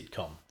from a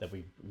sitcom that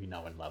we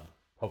know and love,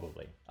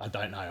 probably. I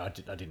don't know. I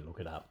didn't look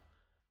it up.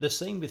 The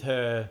scene with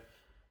her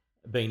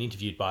being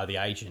interviewed by the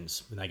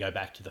agents when they go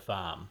back to the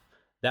farm,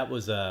 that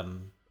was a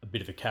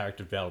bit of a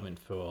character development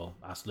for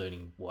us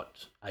learning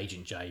what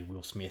Agent J,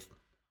 Will Smith,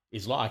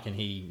 is like. And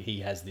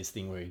he has this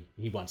thing where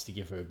he wants to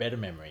give her a better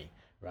memory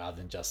rather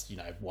than just,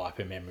 wipe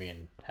her memory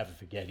and have her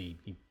forget.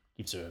 He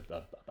gives her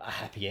a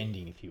happy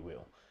ending, if you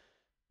will.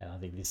 And I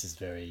think this is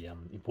very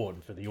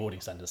important for the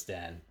audience to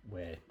understand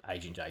where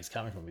Agent J is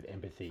coming from with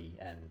empathy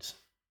and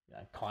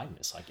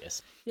kindness, I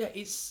guess. Yeah,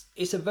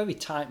 it's a very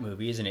tight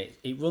movie, isn't it?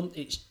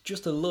 It's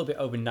just a little bit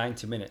over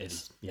 90 minutes. It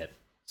is, yeah.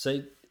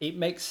 So it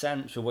makes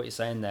sense for what you're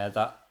saying there,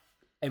 that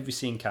every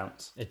scene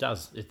counts. It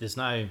does. There's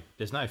no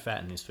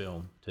fat in this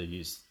film, to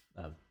use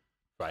a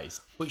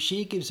phrase. But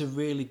she gives a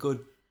really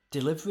good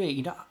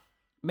delivery.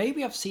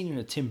 Maybe I've seen in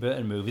a Tim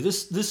Burton movie.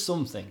 There's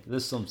something.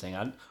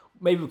 And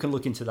maybe we can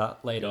look into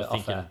that later. You're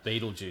thinking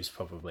Beetlejuice,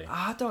 probably.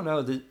 I don't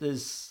know.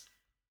 There's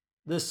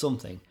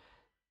something.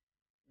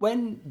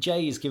 when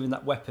Jay is given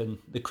that weapon,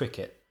 the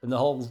cricket, and the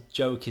whole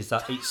joke is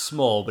that it's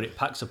small but it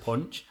packs a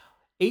punch,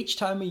 each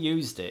time he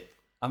used it,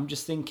 I'm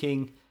just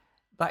thinking,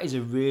 that is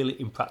a really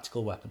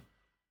impractical weapon.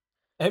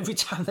 Every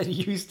time that he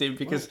used it,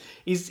 because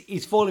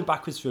he's falling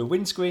backwards through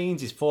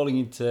windscreens, he's falling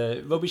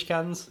into rubbish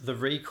cans. The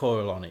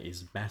recoil on it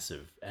is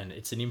massive, and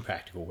it's an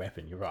impractical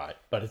weapon. You're right,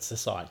 but it's a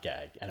sight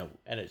gag, and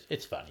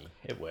it's funny.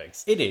 It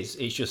works. It is.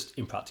 It's just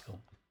impractical.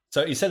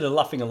 So instead of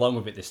laughing along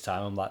with it this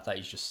time, I'm like, that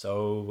is just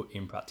so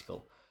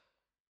impractical.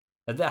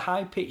 The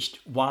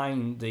high-pitched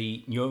whine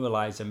the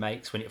neuralizer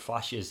makes when it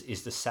flashes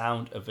is the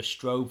sound of a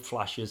strobe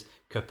flasher's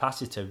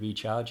capacitor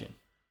recharging.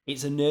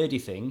 It's a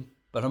nerdy thing,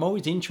 but I'm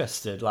always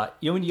interested. Like,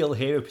 you know, when you'll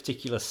hear a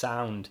particular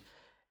sound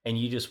and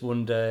you just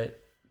wonder,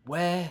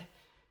 where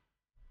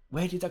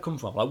did that come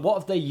from? Like, what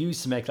have they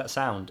used to make that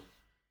sound?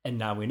 And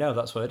now we know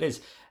that's what it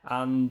is.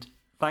 And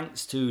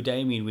thanks to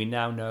Damien, we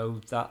now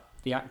know that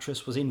the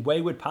actress was in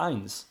Wayward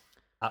Pines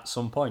at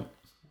some point.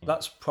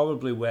 That's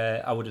probably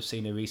where I would have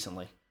seen her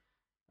recently.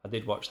 I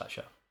did watch that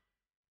show.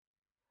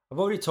 I've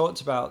already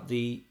talked about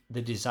the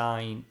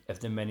design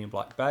of the Men in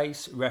Black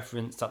base,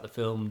 referenced that the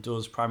film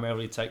does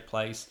primarily take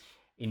place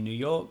in New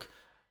York.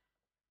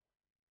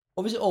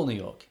 Or was it all New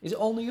York? Is it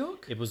all New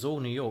York? It was all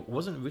New York. It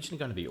wasn't originally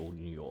going to be all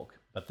New York,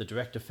 but the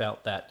director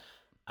felt that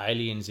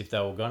aliens, if they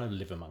were going to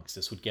live amongst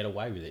us, would get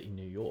away with it in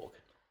New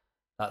York.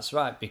 That's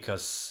right,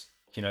 because,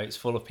 you know, it's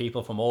full of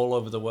people from all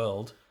over the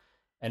world.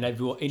 And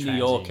everyone in New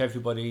York,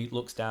 everybody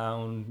looks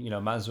down, you know,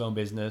 man's their own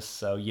business,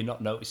 so you're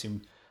not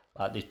noticing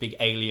like this big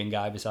alien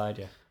guy beside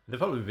you. There'd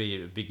probably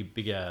be a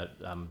bigger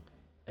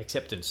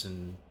acceptance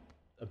and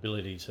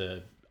ability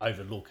to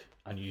overlook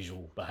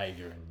unusual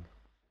behaviour in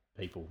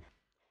people.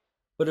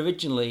 But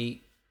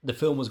originally, the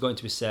film was going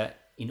to be set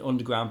in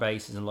underground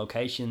bases and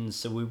locations,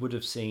 so we would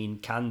have seen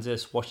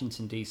Kansas,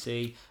 Washington,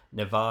 D.C.,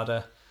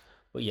 Nevada.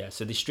 But yeah,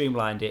 so they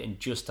streamlined it and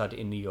just had it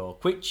in New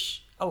York,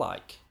 which I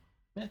like.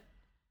 Yeah.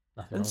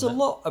 And there's a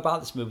lot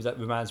about this movie that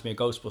reminds me of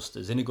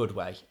Ghostbusters in a good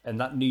way,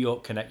 and that New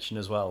York connection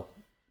as well.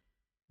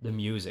 The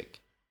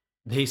music.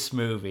 This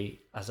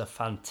movie has a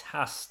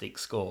fantastic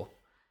score.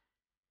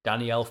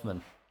 Danny Elfman,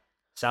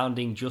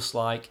 sounding just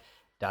like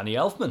Danny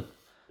Elfman.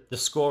 The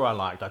score I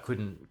liked. I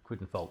couldn't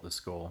fault the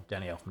score.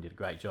 Danny Elfman did a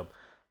great job.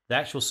 The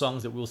actual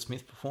songs that Will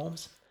Smith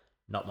performs,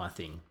 not my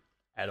thing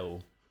at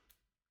all.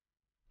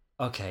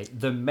 Okay,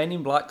 the Men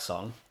in Black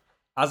song,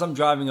 as I'm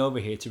driving over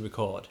here to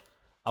record,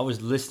 I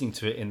was listening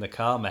to it in the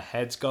car, my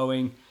head's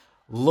going,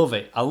 love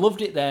it. I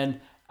loved it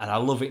then, and I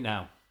love it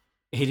now.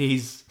 It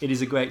is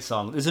a great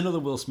song. There's another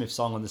Will Smith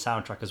song on the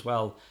soundtrack as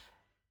well,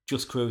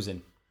 Just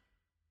Cruising.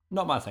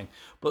 Not my thing.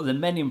 But the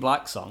Men in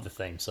Black song. The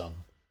theme song.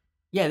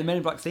 Yeah, the Men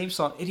in Black theme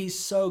song. It is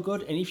so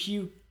good. And if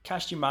you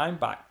cast your mind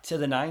back to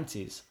the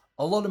 90s,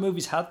 a lot of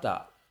movies had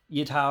that.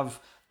 You'd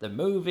have the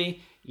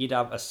movie, you'd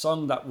have a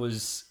song that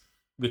was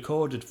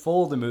recorded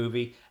for the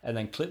movie, and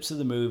then clips of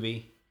the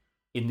movie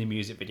in the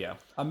music video.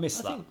 I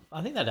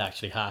think that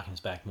actually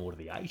harkens back more to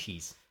the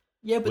 80s.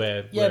 Yeah,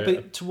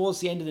 but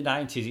towards the end of the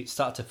 90s, it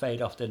started to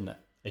fade off, didn't it?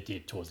 It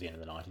did towards the end of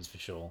the 90s, for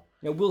sure.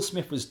 You know, Will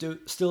Smith was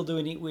still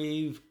doing it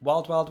with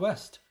Wild Wild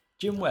West.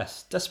 Jim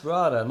West,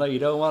 Desperado. No, you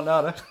don't want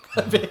that.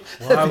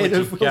 Why would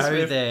you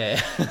go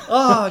there?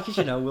 Because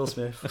you know, Will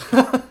Smith.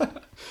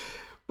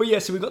 But yeah,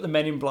 so we got the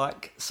Men in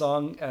Black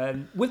song.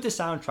 With the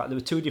soundtrack, there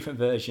were two different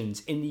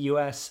versions. In the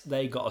US,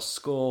 they got a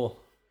score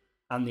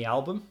and the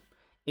album.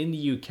 In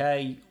the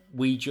UK,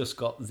 we just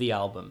got the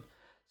album.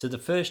 So the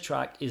first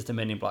track is the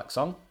Men in Black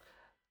song.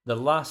 The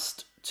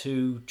last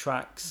two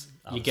tracks,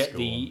 you get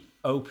the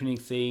opening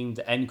theme,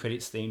 the end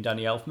credits theme,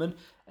 Danny Elfman,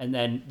 and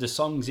then the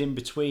songs in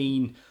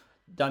between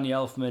Danny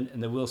Elfman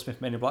and the Will Smith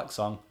Men in Black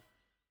song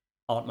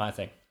aren't my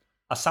thing.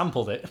 I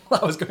sampled it.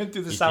 I was going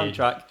through the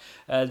soundtrack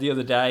the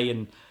other day,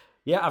 and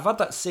yeah, I've had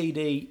that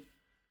CD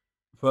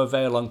for a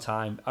very long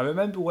time. I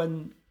remember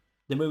when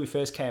the movie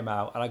first came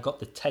out, and I got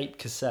the tape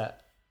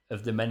cassette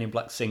of the Men in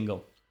Black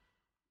single.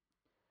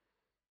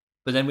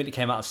 But then when it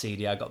came out of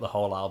CD, I got the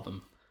whole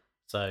album.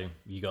 So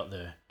you got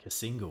the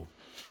single.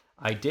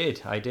 I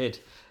did.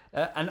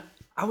 And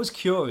I was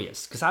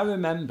curious, because I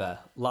remember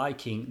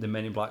liking the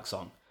Men in Black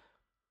song,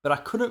 but I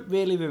couldn't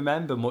really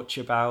remember much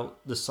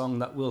about the song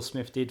that Will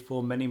Smith did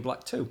for Men in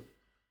Black 2.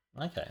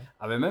 Okay.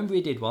 I remember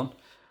he did one,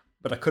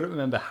 but I couldn't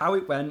remember how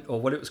it went or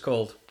what it was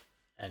called.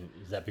 And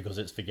is that because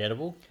it's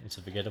forgettable? It's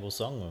a forgettable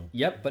song? Or?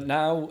 Yep, but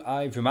now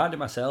I've reminded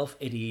myself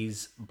it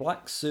is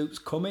Black Suits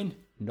Coming,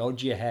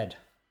 Nod Your Head.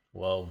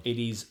 Whoa. It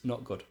is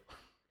not good.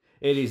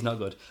 It is not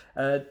good.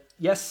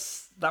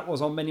 Yes, that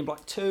was on Men in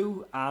Black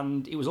 2,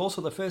 and it was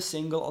also the first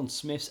single on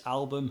Smith's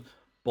album,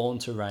 Born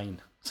to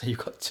Rain. So you've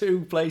got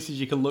two places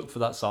you can look for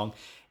that song.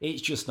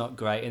 It's just not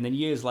great. And then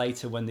years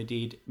later, when they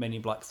did Men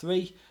in Black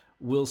 3,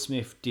 Will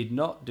Smith did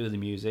not do the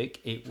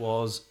music. It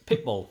was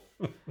Pitbull.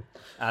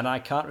 And I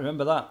can't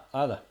remember that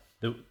either.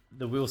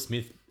 The Will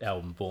Smith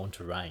album, Born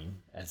to Rain,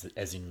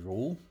 as in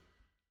rule?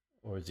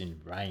 Or as in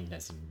rain,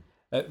 as in...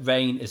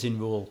 rain as in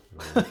rule.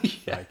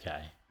 Yeah.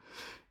 Okay.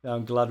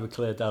 I'm glad we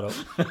cleared that up.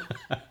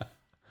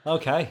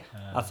 Okay.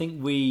 I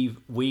think we've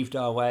weaved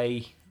our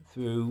way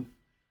through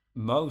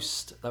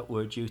most that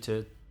we're due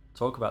to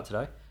talk about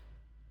today.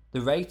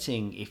 The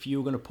rating, if you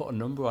were going to put a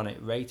number on it,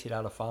 rated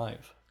out of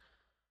 5.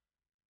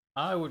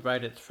 I would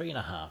rate it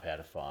 3.5 out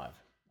of 5.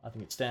 I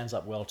think it stands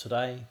up well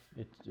today.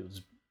 It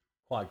was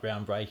quite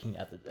groundbreaking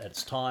at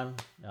its time.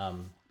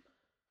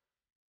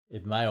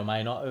 It may or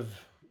may not have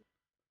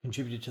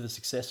contributed to the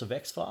success of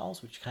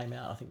X-Files, which came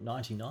out, I think,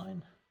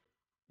 99.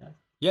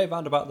 Yeah,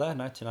 round about there,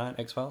 99,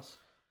 X-Files.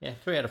 Yeah,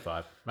 3 out of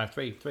 5. No,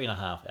 3.5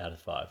 out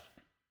of 5.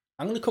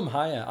 I'm going to come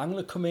higher. I'm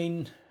going to come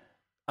in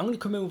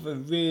with a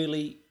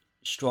really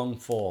strong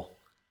 4.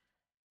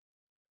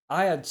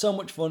 I had so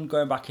much fun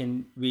going back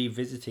and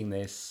revisiting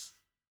this.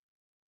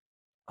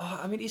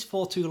 Oh, I mean, is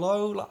 4 too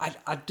low? Like,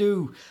 I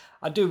do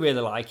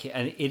really like it,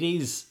 and it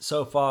is,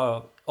 so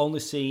far, only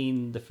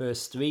seen the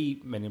first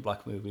 3 Men in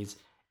Black movies.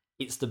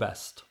 It's the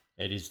best.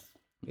 It is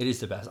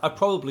the best. I'd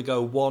probably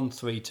go 1,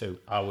 3, 2.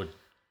 I would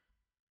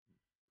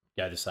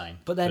go the same.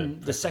 But then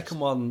the second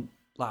one,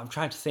 like, I'm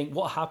trying to think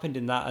what happened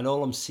in that, and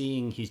all I'm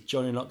seeing is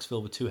Johnny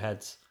Knoxville with 2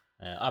 heads.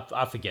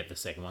 I forget the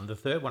second one. The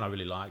third one I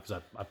really like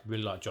because I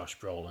really like Josh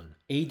Brolin.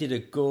 He did a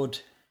good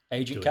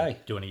Agent K.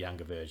 Doing a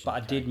younger version. But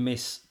I did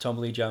miss Tommy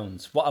Lee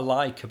Jones. What I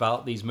like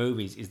about these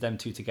movies is them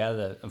two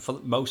together. And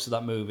for most of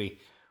that movie,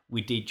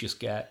 we did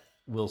just get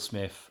Will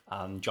Smith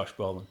and Josh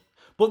Brolin.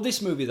 But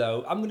this movie,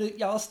 though,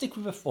 I'll stick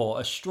with a 4.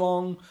 A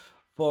strong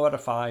 4 out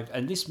of 5.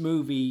 And this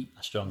movie...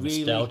 A strong, really,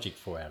 nostalgic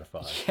 4 out of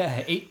 5.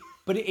 Yeah,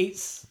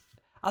 it's...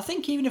 I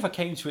think even if I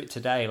came to it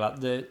today, like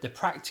the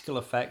practical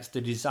effects, the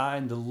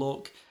design, the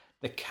look,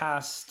 the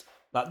cast,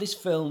 like this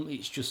film,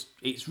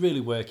 it's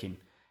really working.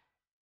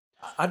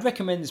 I'd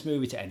recommend this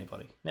movie to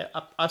anybody. Now,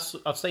 I've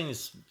seen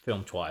this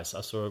film twice. I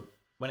saw it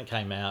when it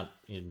came out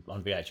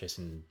on VHS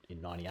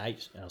in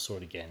 98, and I saw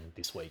it again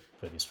this week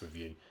for this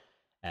review.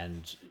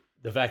 And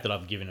the fact that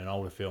I've given an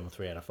older film a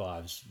 3 out of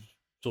 5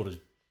 sort of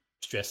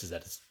stresses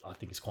that I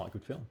think it's quite a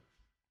good film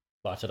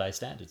by today's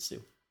standards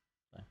still.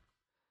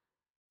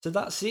 So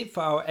that's it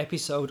for our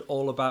episode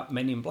all about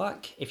Men in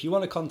Black. If you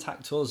want to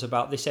contact us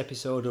about this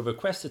episode or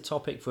request a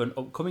topic for an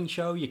upcoming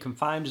show, you can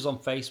find us on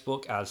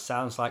Facebook as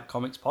Sounds Like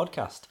Comics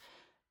Podcast.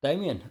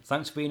 Damien,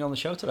 thanks for being on the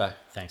show today.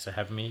 Thanks for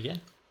having me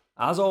again.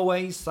 As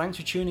always, thanks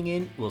for tuning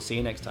in. We'll see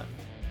you next time.